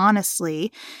and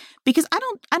honestly, because I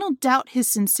don't doubt his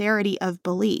sincerity of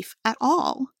belief at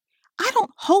all. I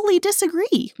don't wholly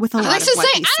disagree with a lot of what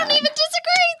he said. I don't even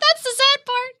disagree. That's the sad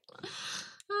part.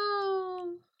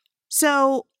 Oh.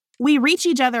 So we reach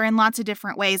each other in lots of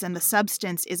different ways, and the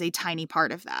substance is a tiny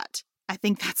part of that. I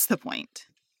think that's the point.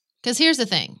 Because here's the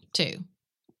thing, too.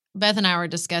 Beth and I were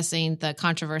discussing the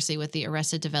controversy with the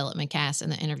Arrested Development cast in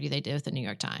the interview they did with the New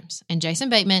York Times. And Jason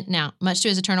Bateman, now, much to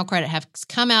his eternal credit, have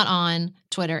come out on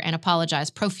Twitter and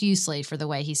apologized profusely for the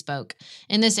way he spoke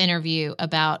in this interview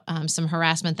about some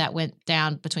harassment that went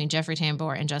down between Jeffrey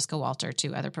Tambor and Jessica Walter,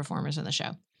 two other performers in the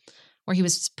show, where he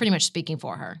was pretty much speaking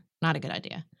for her. Not a good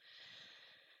idea.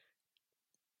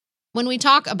 When we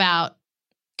talk about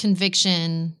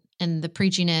conviction and the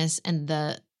preachiness and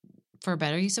the, for a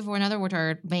better use of another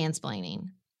word,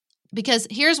 mansplaining. Because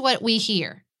here's what we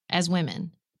hear as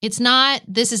women. It's not,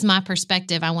 this is my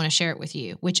perspective, I want to share it with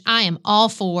you, which I am all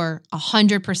for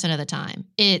 100% of the time.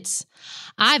 It's,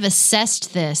 I've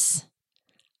assessed this.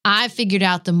 I've figured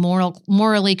out the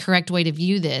morally correct way to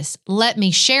view this. Let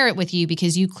me share it with you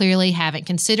because you clearly haven't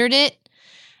considered it.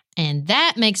 And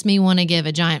that makes me want to give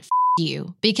a giant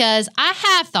you, because I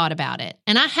have thought about it,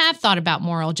 and I have thought about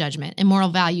moral judgment and moral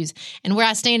values and where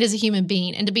I stand as a human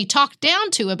being, and to be talked down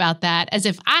to about that as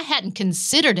if I hadn't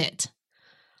considered it,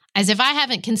 as if I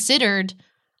haven't considered,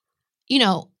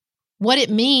 what it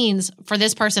means for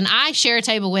this person I share a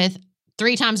table with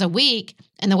 3 times a week,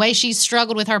 and the way she's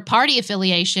struggled with her party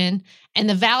affiliation and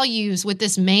the values with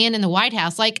this man in the White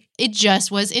House. Like, it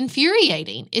just was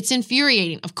infuriating. It's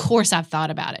infuriating. Of course, I've thought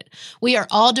about it. We are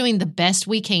all doing the best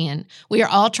we can. We are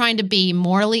all trying to be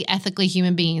morally, ethically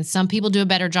human beings. Some people do a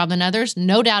better job than others,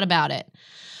 no doubt about it.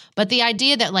 But the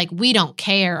idea that, like, we don't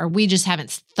care, or we just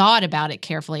haven't thought about it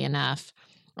carefully enough,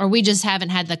 or we just haven't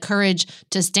had the courage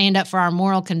to stand up for our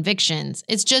moral convictions,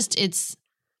 it's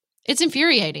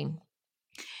infuriating.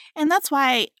 And that's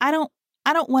why I don't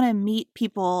want to meet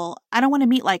people. I don't want to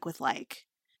meet like with like.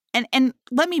 And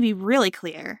let me be really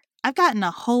clear. I've gotten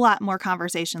a whole lot more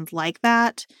conversations like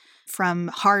that from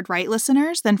hard right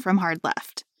listeners than from hard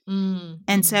left.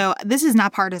 And so this is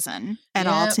not partisan at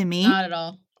all to me. Not at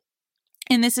all.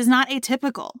 And this is not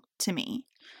atypical to me.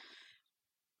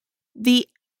 The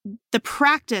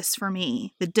practice for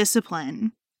me, the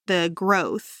discipline, the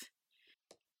growth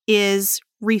is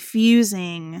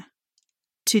refusing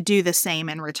to do the same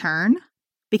in return,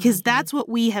 because that's what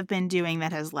we have been doing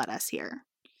that has led us here.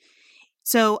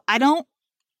 So I'm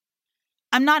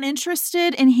not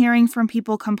interested in hearing from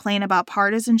people complain about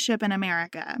partisanship in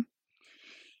America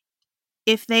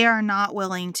if they are not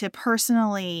willing to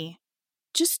personally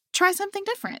just try something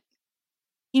different,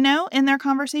 in their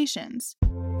conversations.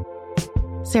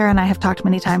 Sarah and I have talked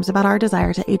many times about our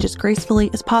desire to age as gracefully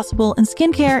as possible, and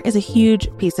skincare is a huge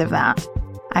piece of that.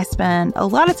 I spend a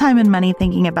lot of time and money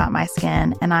thinking about my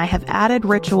skin, and I have added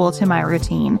Ritual to my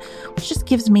routine, which just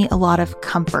gives me a lot of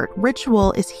comfort.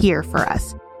 Ritual is here for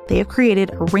us. They have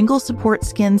created a wrinkle support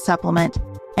skin supplement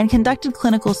and conducted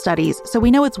clinical studies, so we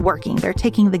know it's working. They're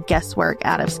taking the guesswork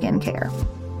out of skincare.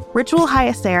 Ritual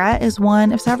Hyacera is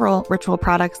one of several Ritual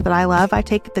products that I love. I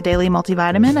take the daily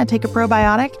multivitamin, I take a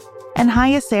probiotic, and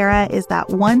Hyacera is that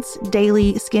once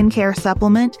daily skincare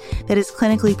supplement that is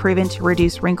clinically proven to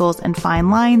reduce wrinkles and fine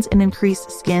lines and increase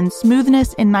skin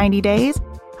smoothness in 90 days.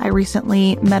 I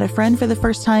recently met a friend for the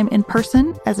first time in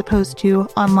person as opposed to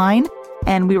online,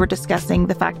 and we were discussing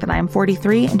the fact that I am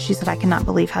 43, and she said, I cannot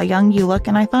believe how young you look.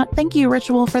 And I thought, thank you,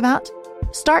 Ritual, for that.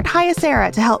 Start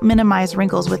Hyacera to help minimize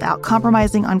wrinkles without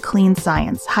compromising on clean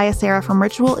science. Hyacera from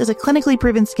Ritual is a clinically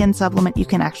proven skin supplement you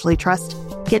can actually trust.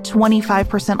 Get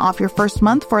 25% off your first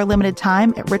month for a limited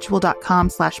time at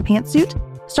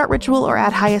ritual.com/pantsuit. Start Ritual or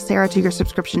add Hyacera to your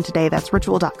subscription today. That's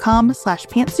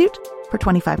ritual.com/pantsuit for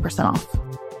 25% off.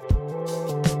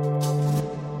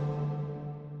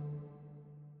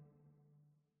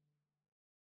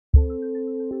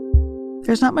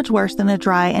 There's not much worse than a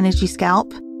dry and itchy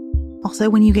scalp. Also,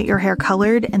 when you get your hair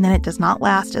colored and then it does not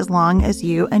last as long as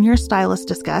you and your stylist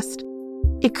discussed.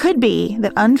 It could be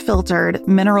that unfiltered,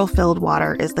 mineral-filled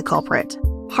water is the culprit.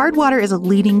 Hard water is a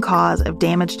leading cause of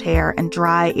damaged hair and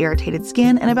dry, irritated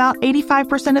skin, and about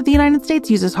 85% of the United States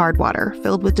uses hard water,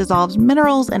 filled with dissolved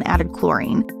minerals and added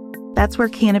chlorine. That's where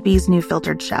Canopy's new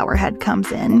filtered shower head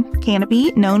comes in.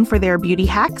 Canopy, known for their beauty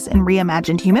hacks and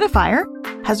reimagined humidifier,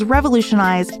 has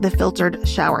revolutionized the filtered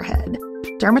shower head.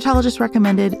 Dermatologists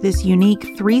recommended this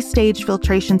unique 3-stage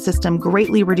filtration system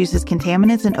greatly reduces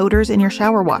contaminants and odors in your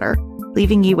shower water,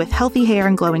 leaving you with healthy hair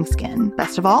and glowing skin.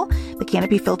 Best of all, the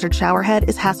Canopy filtered shower head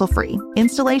is hassle-free.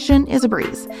 Installation is a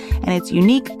breeze, and its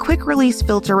unique quick-release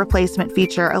filter replacement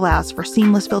feature allows for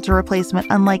seamless filter replacement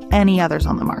unlike any others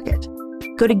on the market.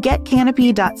 Go to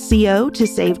getcanopy.co to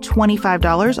save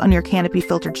 $25 on your Canopy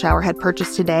filtered shower head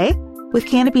purchase today with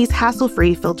Canopy's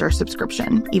hassle-free filter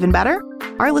subscription. Even better,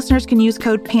 our listeners can use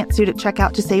code PANTSUIT at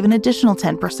checkout to save an additional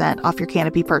 10% off your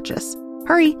Canopy purchase.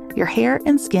 Hurry, your hair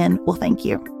and skin will thank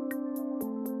you.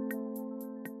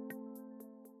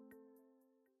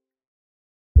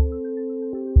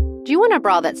 Do you want a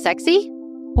bra that's sexy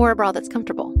or a bra that's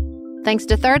comfortable? Thanks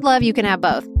to Third Love, you can have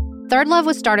both. Third Love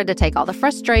was started to take all the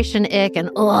frustration, ick, and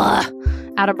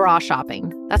out of bra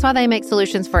shopping. That's why they make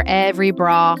solutions for every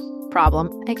bra problem,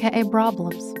 aka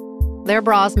problems. Their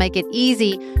bras make it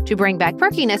easy to bring back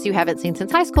perkiness you haven't seen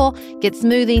since high school, get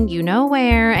smoothing you know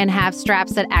where, and have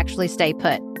straps that actually stay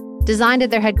put. Designed at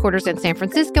their headquarters in San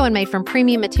Francisco and made from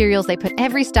premium materials, they put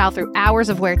every style through hours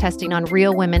of wear testing on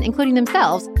real women, including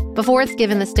themselves, before it's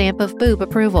given the stamp of boob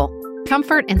approval.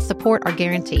 Comfort and support are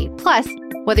guaranteed. Plus,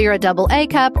 whether you're a double A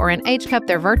cup or an H cup,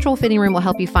 their virtual fitting room will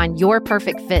help you find your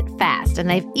perfect fit fast. And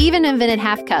they've even invented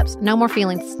half cups. No more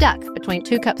feeling stuck between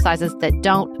 2 cup sizes that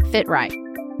don't fit right.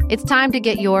 It's time to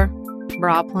get your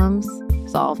problems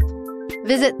solved.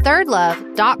 Visit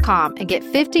thirdlove.com and get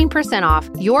 15% off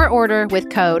your order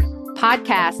with code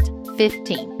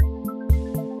podcast15.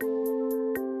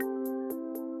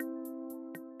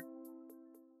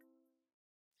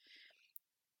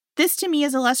 This to me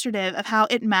is illustrative of how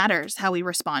it matters how we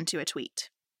respond to a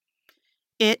tweet.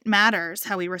 It matters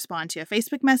how we respond to a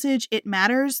Facebook message. It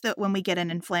matters that when we get an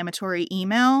inflammatory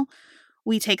email,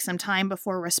 we take some time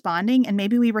before responding, and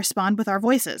maybe we respond with our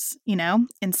voices,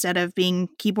 instead of being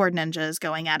keyboard ninjas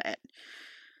going at it.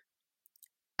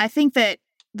 I think that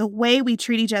the way we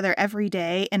treat each other every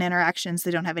day in interactions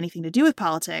that don't have anything to do with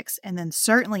politics, and then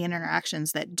certainly in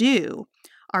interactions that do,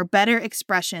 are better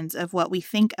expressions of what we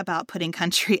think about putting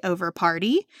country over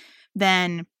party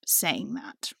than saying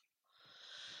that.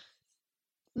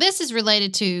 This is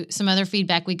related to some other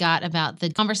feedback we got about the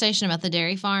conversation about the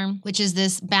dairy farm, which is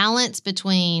this balance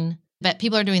between that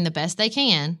people are doing the best they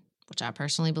can, which I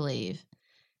personally believe,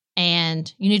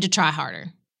 and you need to try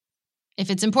harder. If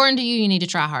it's important to you, you need to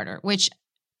try harder, which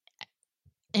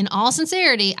in all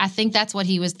sincerity, I think that's what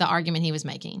the argument he was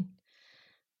making,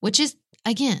 which is,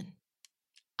 again,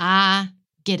 I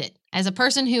get it. As a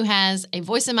person who has a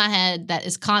voice in my head that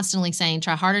is constantly saying,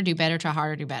 try harder, do better, try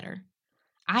harder, do better.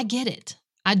 I get it.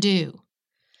 I do.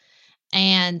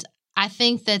 And I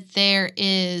think that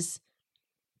it's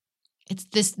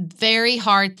this very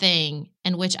hard thing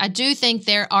in which I do think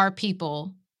there are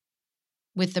people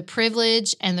with the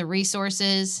privilege and the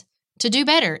resources to do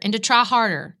better and to try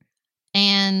harder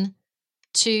and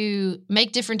to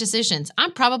make different decisions.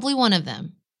 I'm probably one of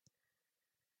them.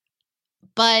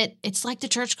 But it's like the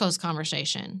church clothes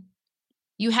conversation.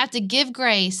 You have to give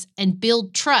grace and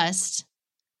build trust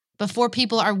before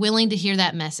people are willing to hear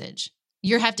that message.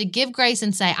 You have to give grace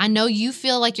and say, I know you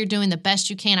feel like you're doing the best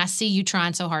you can. I see you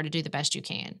trying so hard to do the best you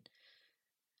can.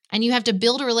 And you have to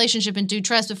build a relationship and do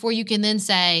trust before you can then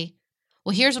say,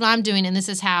 well, here's what I'm doing, and this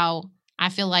is how I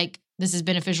feel like this is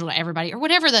beneficial to everybody, or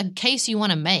whatever the case you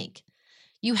want to make.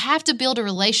 You have to build a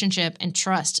relationship and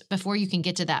trust before you can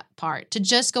get to that part. To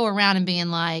just go around and being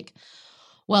like,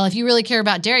 well, if you really care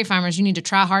about dairy farmers, you need to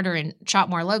try harder and shop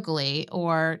more locally,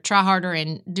 or try harder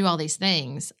and do all these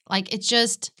things. Like, it's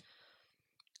just,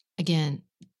 again,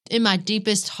 in my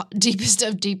deepest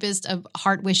of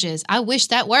heart wishes, I wish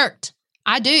that worked.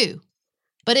 I do.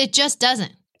 But it just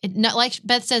doesn't. Like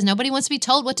Beth says, nobody wants to be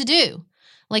told what to do.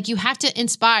 Like, you have to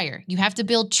inspire. You have to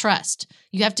build trust.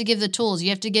 You have to give the tools. You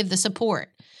have to give the support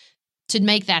to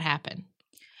make that happen.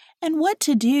 And what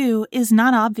to do is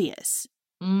not obvious.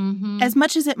 Mm-hmm. As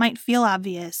much as it might feel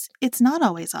obvious, it's not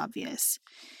always obvious.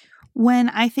 When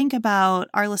I think about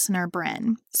our listener,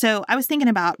 Bren, so I was thinking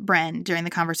about Bren during the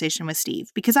conversation with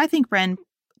Steve, because I think Bren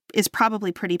is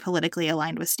probably pretty politically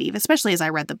aligned with Steve, especially as I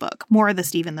read the book. More of the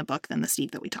Steve in the book than the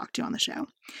Steve that we talked to on the show.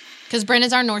 Because Bren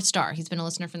is our North Star. He's been a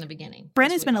listener from the beginning.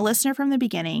 Bren has been a listener from the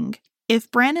beginning. If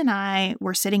Bren and I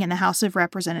were sitting in the House of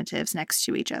Representatives next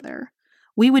to each other,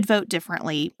 we would vote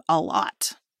differently a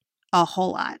lot, a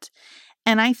whole lot.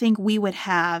 And I think we would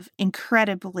have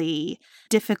incredibly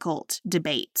difficult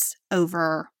debates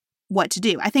over what to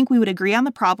do. I think we would agree on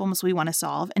the problems we want to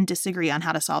solve and disagree on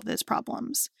how to solve those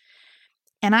problems.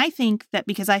 And I think that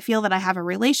because I feel that I have a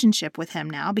relationship with him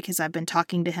now, because I've been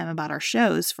talking to him about our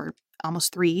shows for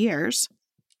almost 3 years,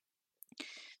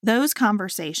 those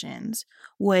conversations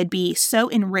would be so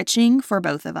enriching for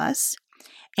both of us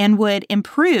and would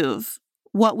improve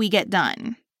what we get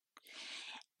done.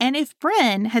 And if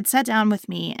Bren had sat down with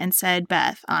me and said,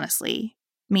 Beth, honestly,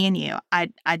 me and you,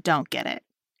 I don't get it.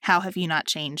 How have you not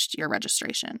changed your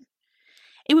registration?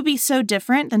 It would be so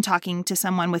different than talking to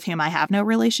someone with whom I have no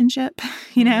relationship,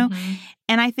 you know? Mm-hmm.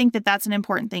 And I think that that's an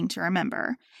important thing to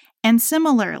remember. And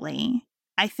similarly,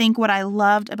 I think what I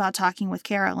loved about talking with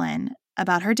Carolyn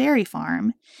about her dairy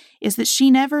farm is that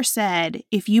she never said,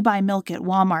 if you buy milk at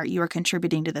Walmart, you are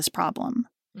contributing to this problem.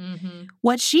 Mm-hmm.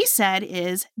 What she said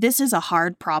is, this is a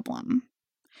hard problem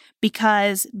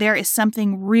because there is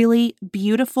something really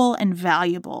beautiful and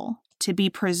valuable to be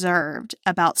preserved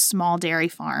about small dairy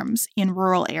farms in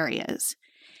rural areas.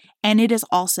 And it is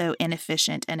also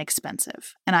inefficient and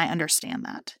expensive. And I understand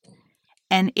that.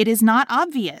 And it is not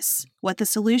obvious what the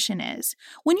solution is.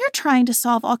 When you're trying to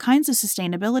solve all kinds of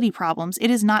sustainability problems, it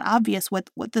is not obvious what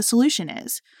the solution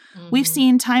is. Mm-hmm. We've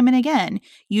seen time and again,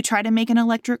 you try to make an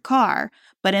electric car,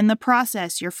 but in the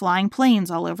process, you're flying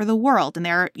planes all over the world. And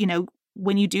there, you know,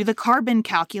 when you do the carbon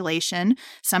calculation,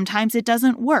 sometimes it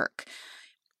doesn't work.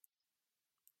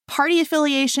 Party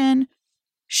affiliation,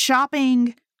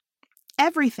 shopping,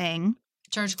 everything.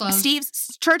 Church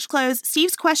clothes.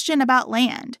 Steve's question about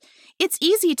land. It's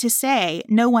easy to say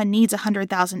no one needs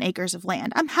 100,000 acres of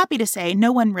land. I'm happy to say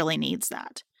no one really needs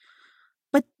that.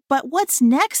 But what's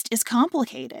next is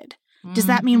complicated. Mm-hmm. Does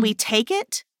that mean we take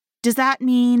it? Does that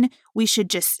mean we should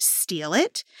just steal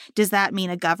it? Does that mean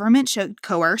a government should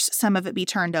coerce some of it be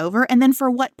turned over? And then for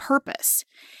what purpose?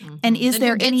 Mm-hmm. And is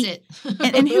there any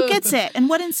and who gets it? And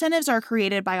what incentives are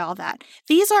created by all that?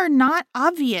 These are not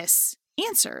obvious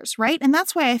answers, right? And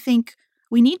that's why I think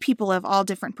we need people of all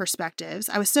different perspectives.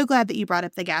 I was so glad that you brought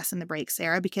up the gas and the brakes,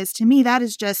 Sarah, because to me, that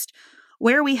is just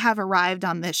where we have arrived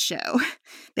on this show.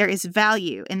 There is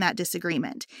value in that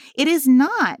disagreement. It is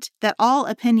not that all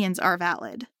opinions are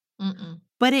valid,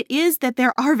 but it is that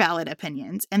there are valid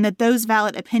opinions and that those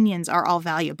valid opinions are all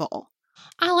valuable.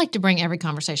 I like to bring every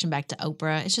conversation back to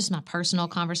Oprah. It's just my personal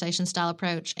conversation style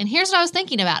approach. And here's what I was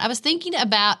thinking about. I was thinking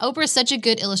about Oprah is such a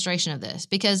good illustration of this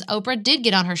because Oprah did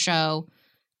get on her show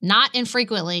not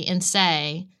infrequently and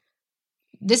say,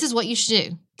 this is what you should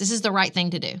do. This is the right thing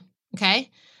to do.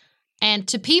 Okay? And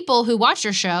to people who watch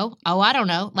her show, I don't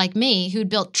know, like me, who'd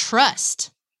built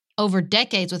trust over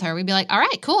decades with her, we'd be like, all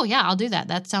right, cool. Yeah, I'll do that.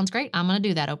 That sounds great. I'm going to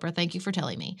do that, Oprah. Thank you for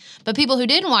telling me. But people who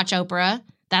didn't watch Oprah,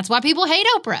 that's why people hate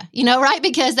Oprah, right?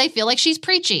 Because they feel like she's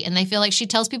preachy and they feel like she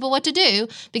tells people what to do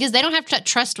because they don't have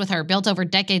trust with her built over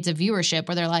decades of viewership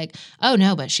where they're like, oh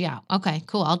no, but okay,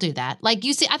 cool, I'll do that. Like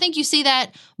I think you see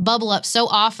that bubble up so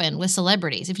often with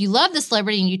celebrities. If you love the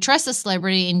celebrity and you trust the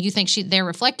celebrity and you think they're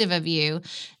reflective of you,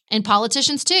 and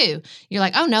politicians too, you're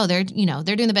like, oh no, they're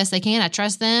doing the best they can. I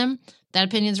trust them. That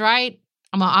opinion's right.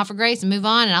 I'm going to offer grace and move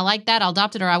on. And I like that. I'll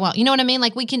adopt it or I won't. You know what I mean?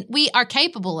 Like we are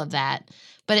capable of that.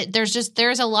 But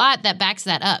there's a lot that backs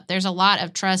that up. There's a lot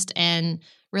of trust and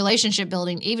relationship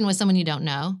building, even with someone you don't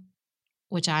know,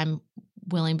 which I'm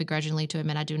willing begrudgingly to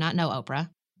admit I do not know Oprah.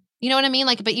 You know what I mean?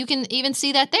 Like, but you can even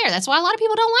see that there. That's why a lot of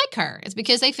people don't like her. It's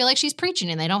because they feel like she's preaching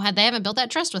and they haven't built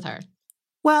that trust with her.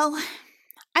 Well,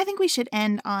 I think we should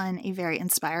end on a very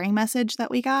inspiring message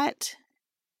that we got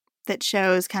that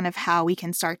shows kind of how we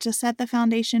can start to set the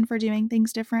foundation for doing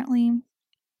things differently.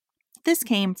 This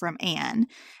came from Anne,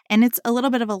 and it's a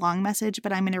little bit of a long message,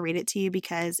 but I'm going to read it to you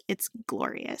because it's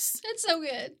glorious. It's so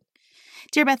good.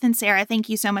 Dear Beth and Sarah, thank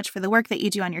you so much for the work that you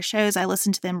do on your shows. I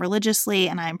listen to them religiously,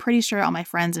 and I'm pretty sure all my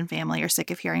friends and family are sick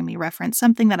of hearing me reference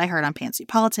something that I heard on Pantsuit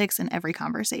Politics in every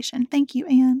conversation. Thank you,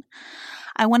 Anne.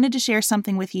 I wanted to share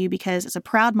something with you because as a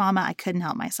proud mama, I couldn't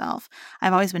help myself.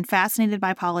 I've always been fascinated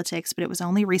by politics, but it was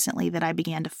only recently that I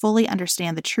began to fully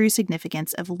understand the true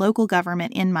significance of local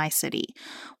government in my city.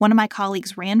 One of my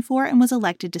colleagues ran for and was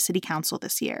elected to city council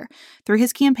this year. Through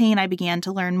his campaign, I began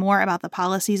to learn more about the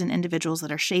policies and individuals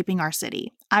that are shaping our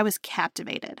city. I was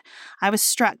captivated. I was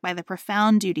struck by the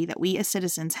profound duty that we as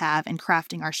citizens have in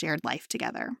crafting our shared life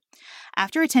together.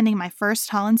 After attending my first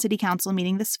Holland City Council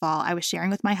meeting this fall, I was sharing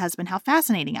with my husband how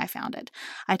fascinating I found it.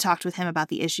 I talked with him about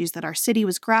the issues that our city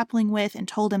was grappling with and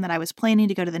told him that I was planning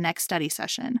to go to the next study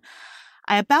session.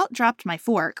 I about dropped my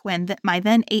fork when my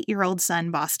then 8-year-old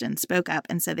son, Boston, spoke up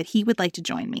and said that he would like to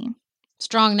join me.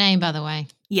 Strong name, by the way.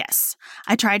 Yes.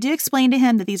 I tried to explain to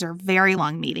him that these are very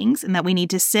long meetings and that we need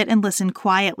to sit and listen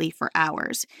quietly for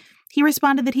hours. He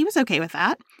responded that he was okay with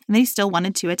that and that he still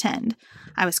wanted to attend.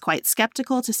 I was quite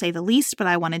skeptical, to say the least, but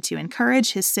I wanted to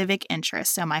encourage his civic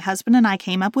interest, so my husband and I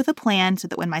came up with a plan so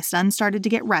that when my son started to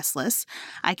get restless,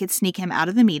 I could sneak him out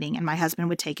of the meeting and my husband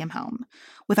would take him home.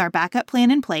 With our backup plan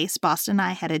in place, Boston and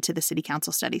I headed to the city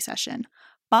council study session.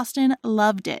 Boston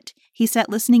loved it. He sat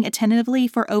listening attentively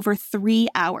for over 3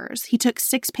 hours. He took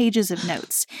 6 pages of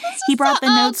notes. He brought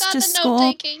the notes to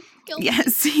school.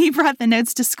 Yes, he brought the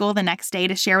notes to school the next day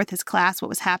to share with his class what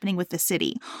was happening with the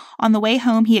city. On the way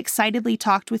home, he excitedly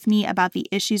talked with me about the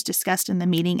issues discussed in the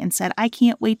meeting and said, "I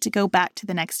can't wait to go back to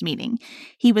the next meeting."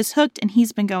 He was hooked and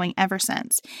he's been going ever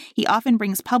since. He often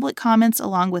brings public comments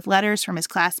along with letters from his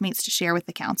classmates to share with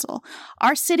the council.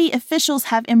 Our city officials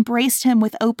have embraced him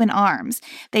with open arms.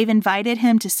 They've invited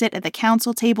him to sit at the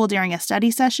council table during a study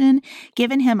session,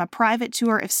 given him a private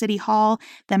tour of City Hall.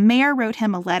 The mayor wrote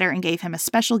him a letter and gave him a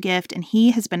special gift, and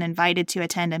he has been invited to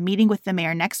attend a meeting with the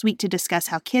mayor next week to discuss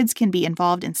how kids can be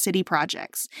involved in city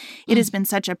projects. It has been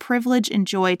such a privilege and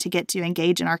joy to get to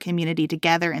engage in our community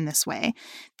together in this way.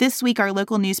 This week, our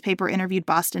local newspaper interviewed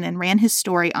Boston and ran his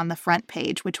story on the front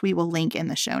page, which we will link in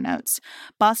the show notes.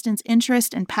 Boston's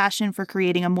interest and passion for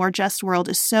creating a more just world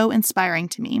is so inspiring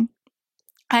to me.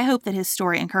 I hope that his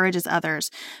story encourages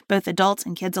others, both adults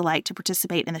and kids alike, to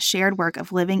participate in the shared work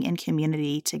of living in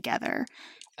community together.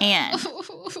 Anne.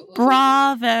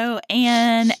 Bravo,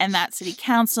 Anne, and that city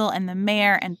council and the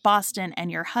mayor and Boston and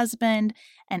your husband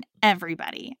and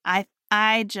everybody.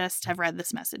 I just have read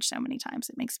this message so many times.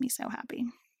 It makes me so happy.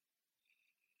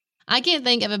 I can't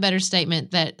think of a better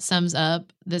statement that sums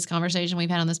up this conversation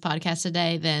we've had on this podcast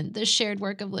today than the shared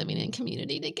work of living in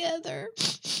community together.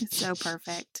 It's so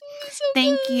perfect.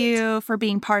 Thank you for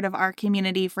being part of our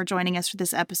community, for joining us for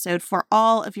this episode, for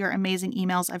all of your amazing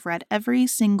emails. I've read every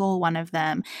single one of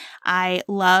them. I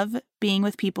love being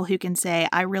with people who can say,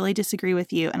 I really disagree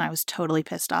with you, and I was totally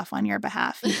pissed off on your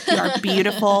behalf. You are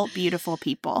beautiful, beautiful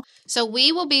people. So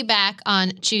we will be back on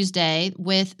Tuesday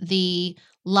with the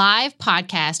live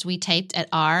podcast we taped at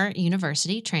our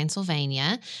university,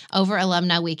 Transylvania, over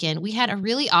Alumni Weekend. We had a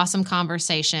really awesome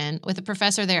conversation with a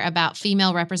professor there about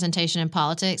female representation in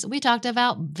politics. We talked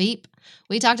about Veep.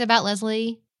 We talked about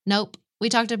Leslie Knope. I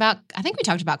think we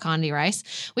talked about Condi Rice.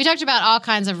 We talked about all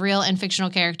kinds of real and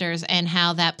fictional characters and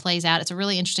how that plays out. It's a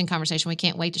really interesting conversation. We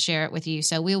can't wait to share it with you.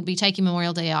 So we will be taking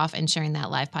Memorial Day off and sharing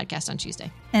that live podcast on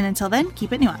Tuesday. And until then,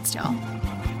 keep it nuanced, y'all.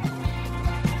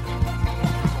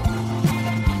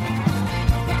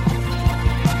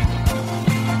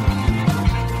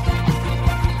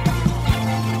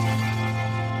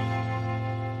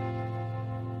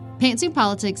 Pantsuit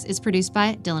Politics is produced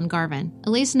by Dylan Garvin.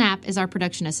 Elise Knapp is our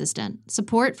production assistant.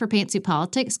 Support for Pantsuit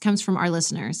Politics comes from our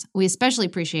listeners. We especially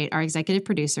appreciate our executive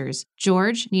producers,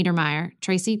 George Niedermeyer,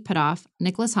 Tracy Putoff,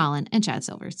 Nicholas Holland, and Chad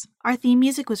Silvers. Our theme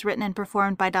music was written and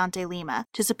performed by Dante Lima.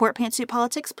 To support Pantsuit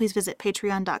Politics, please visit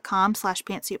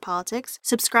patreon.com/pantsuitpolitics.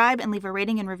 Subscribe and leave a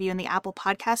rating and review in the Apple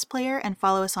Podcast player, and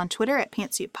follow us on Twitter at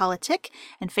PantsuitPolitic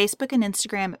and Facebook and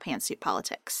Instagram at Pantsuit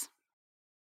Politics.